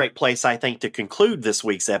 that's a great place, I think, to conclude this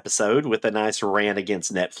week's episode with a nice rant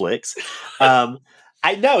against Netflix.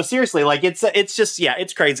 I know, seriously, it's just,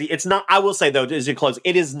 it's crazy. It's not, I will say though, as you close,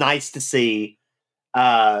 it is nice to see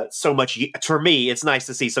so much, for me, it's nice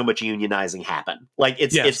to see so much unionizing happen.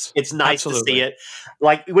 It's nice to see it.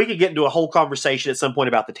 Like we could get into a whole conversation at some point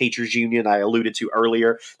about the teachers union I alluded to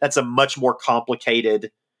earlier. That's a much more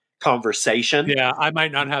complicated conversation. Yeah, I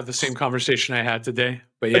might not have the same conversation I had today,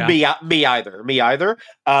 but me either.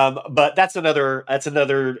 But that's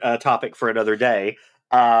another topic for another day.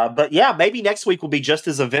 But yeah, maybe next week will be just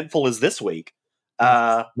as eventful as this week.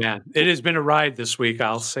 Man, it has been a ride this week.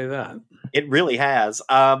 I'll say that. It really has.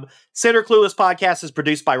 Center Clueless podcast is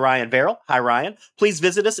produced by Ryan Verrill. Hi, Ryan. Please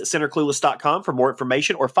visit us at centerclueless.com for more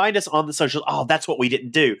information or find us on the socials. Oh, that's what we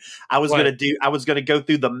didn't do. I was going to go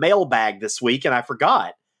through the mailbag this week and I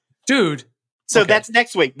forgot. Dude, So Okay. that's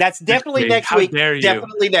next week. That's definitely next How week. dare you.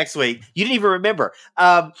 Definitely next week. You didn't even remember.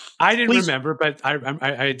 I didn't please- remember, but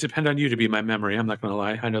I depend on you to be my memory. I'm not going to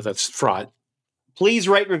lie. I know that's fraud. Please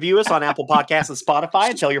rate and review us on Apple Podcasts and Spotify,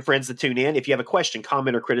 and tell your friends to tune in. If you have a question,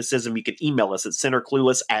 comment, or criticism, you can email us at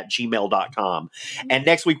centerclueless@gmail.com. And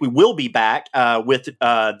next week, we will be back with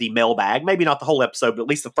the mailbag. Maybe not the whole episode, but at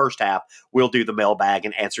least the first half, we'll do the mailbag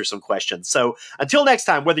and answer some questions. So until next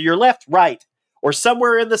time, whether you're left, right, or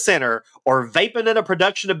somewhere in the center, or vaping in a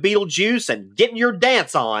production of Beetlejuice and getting your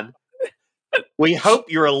dance on, we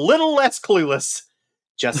hope you're a little less clueless,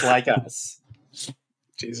 just like us.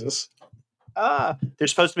 Jesus. There's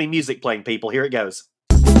supposed to be music playing, people. Here it goes.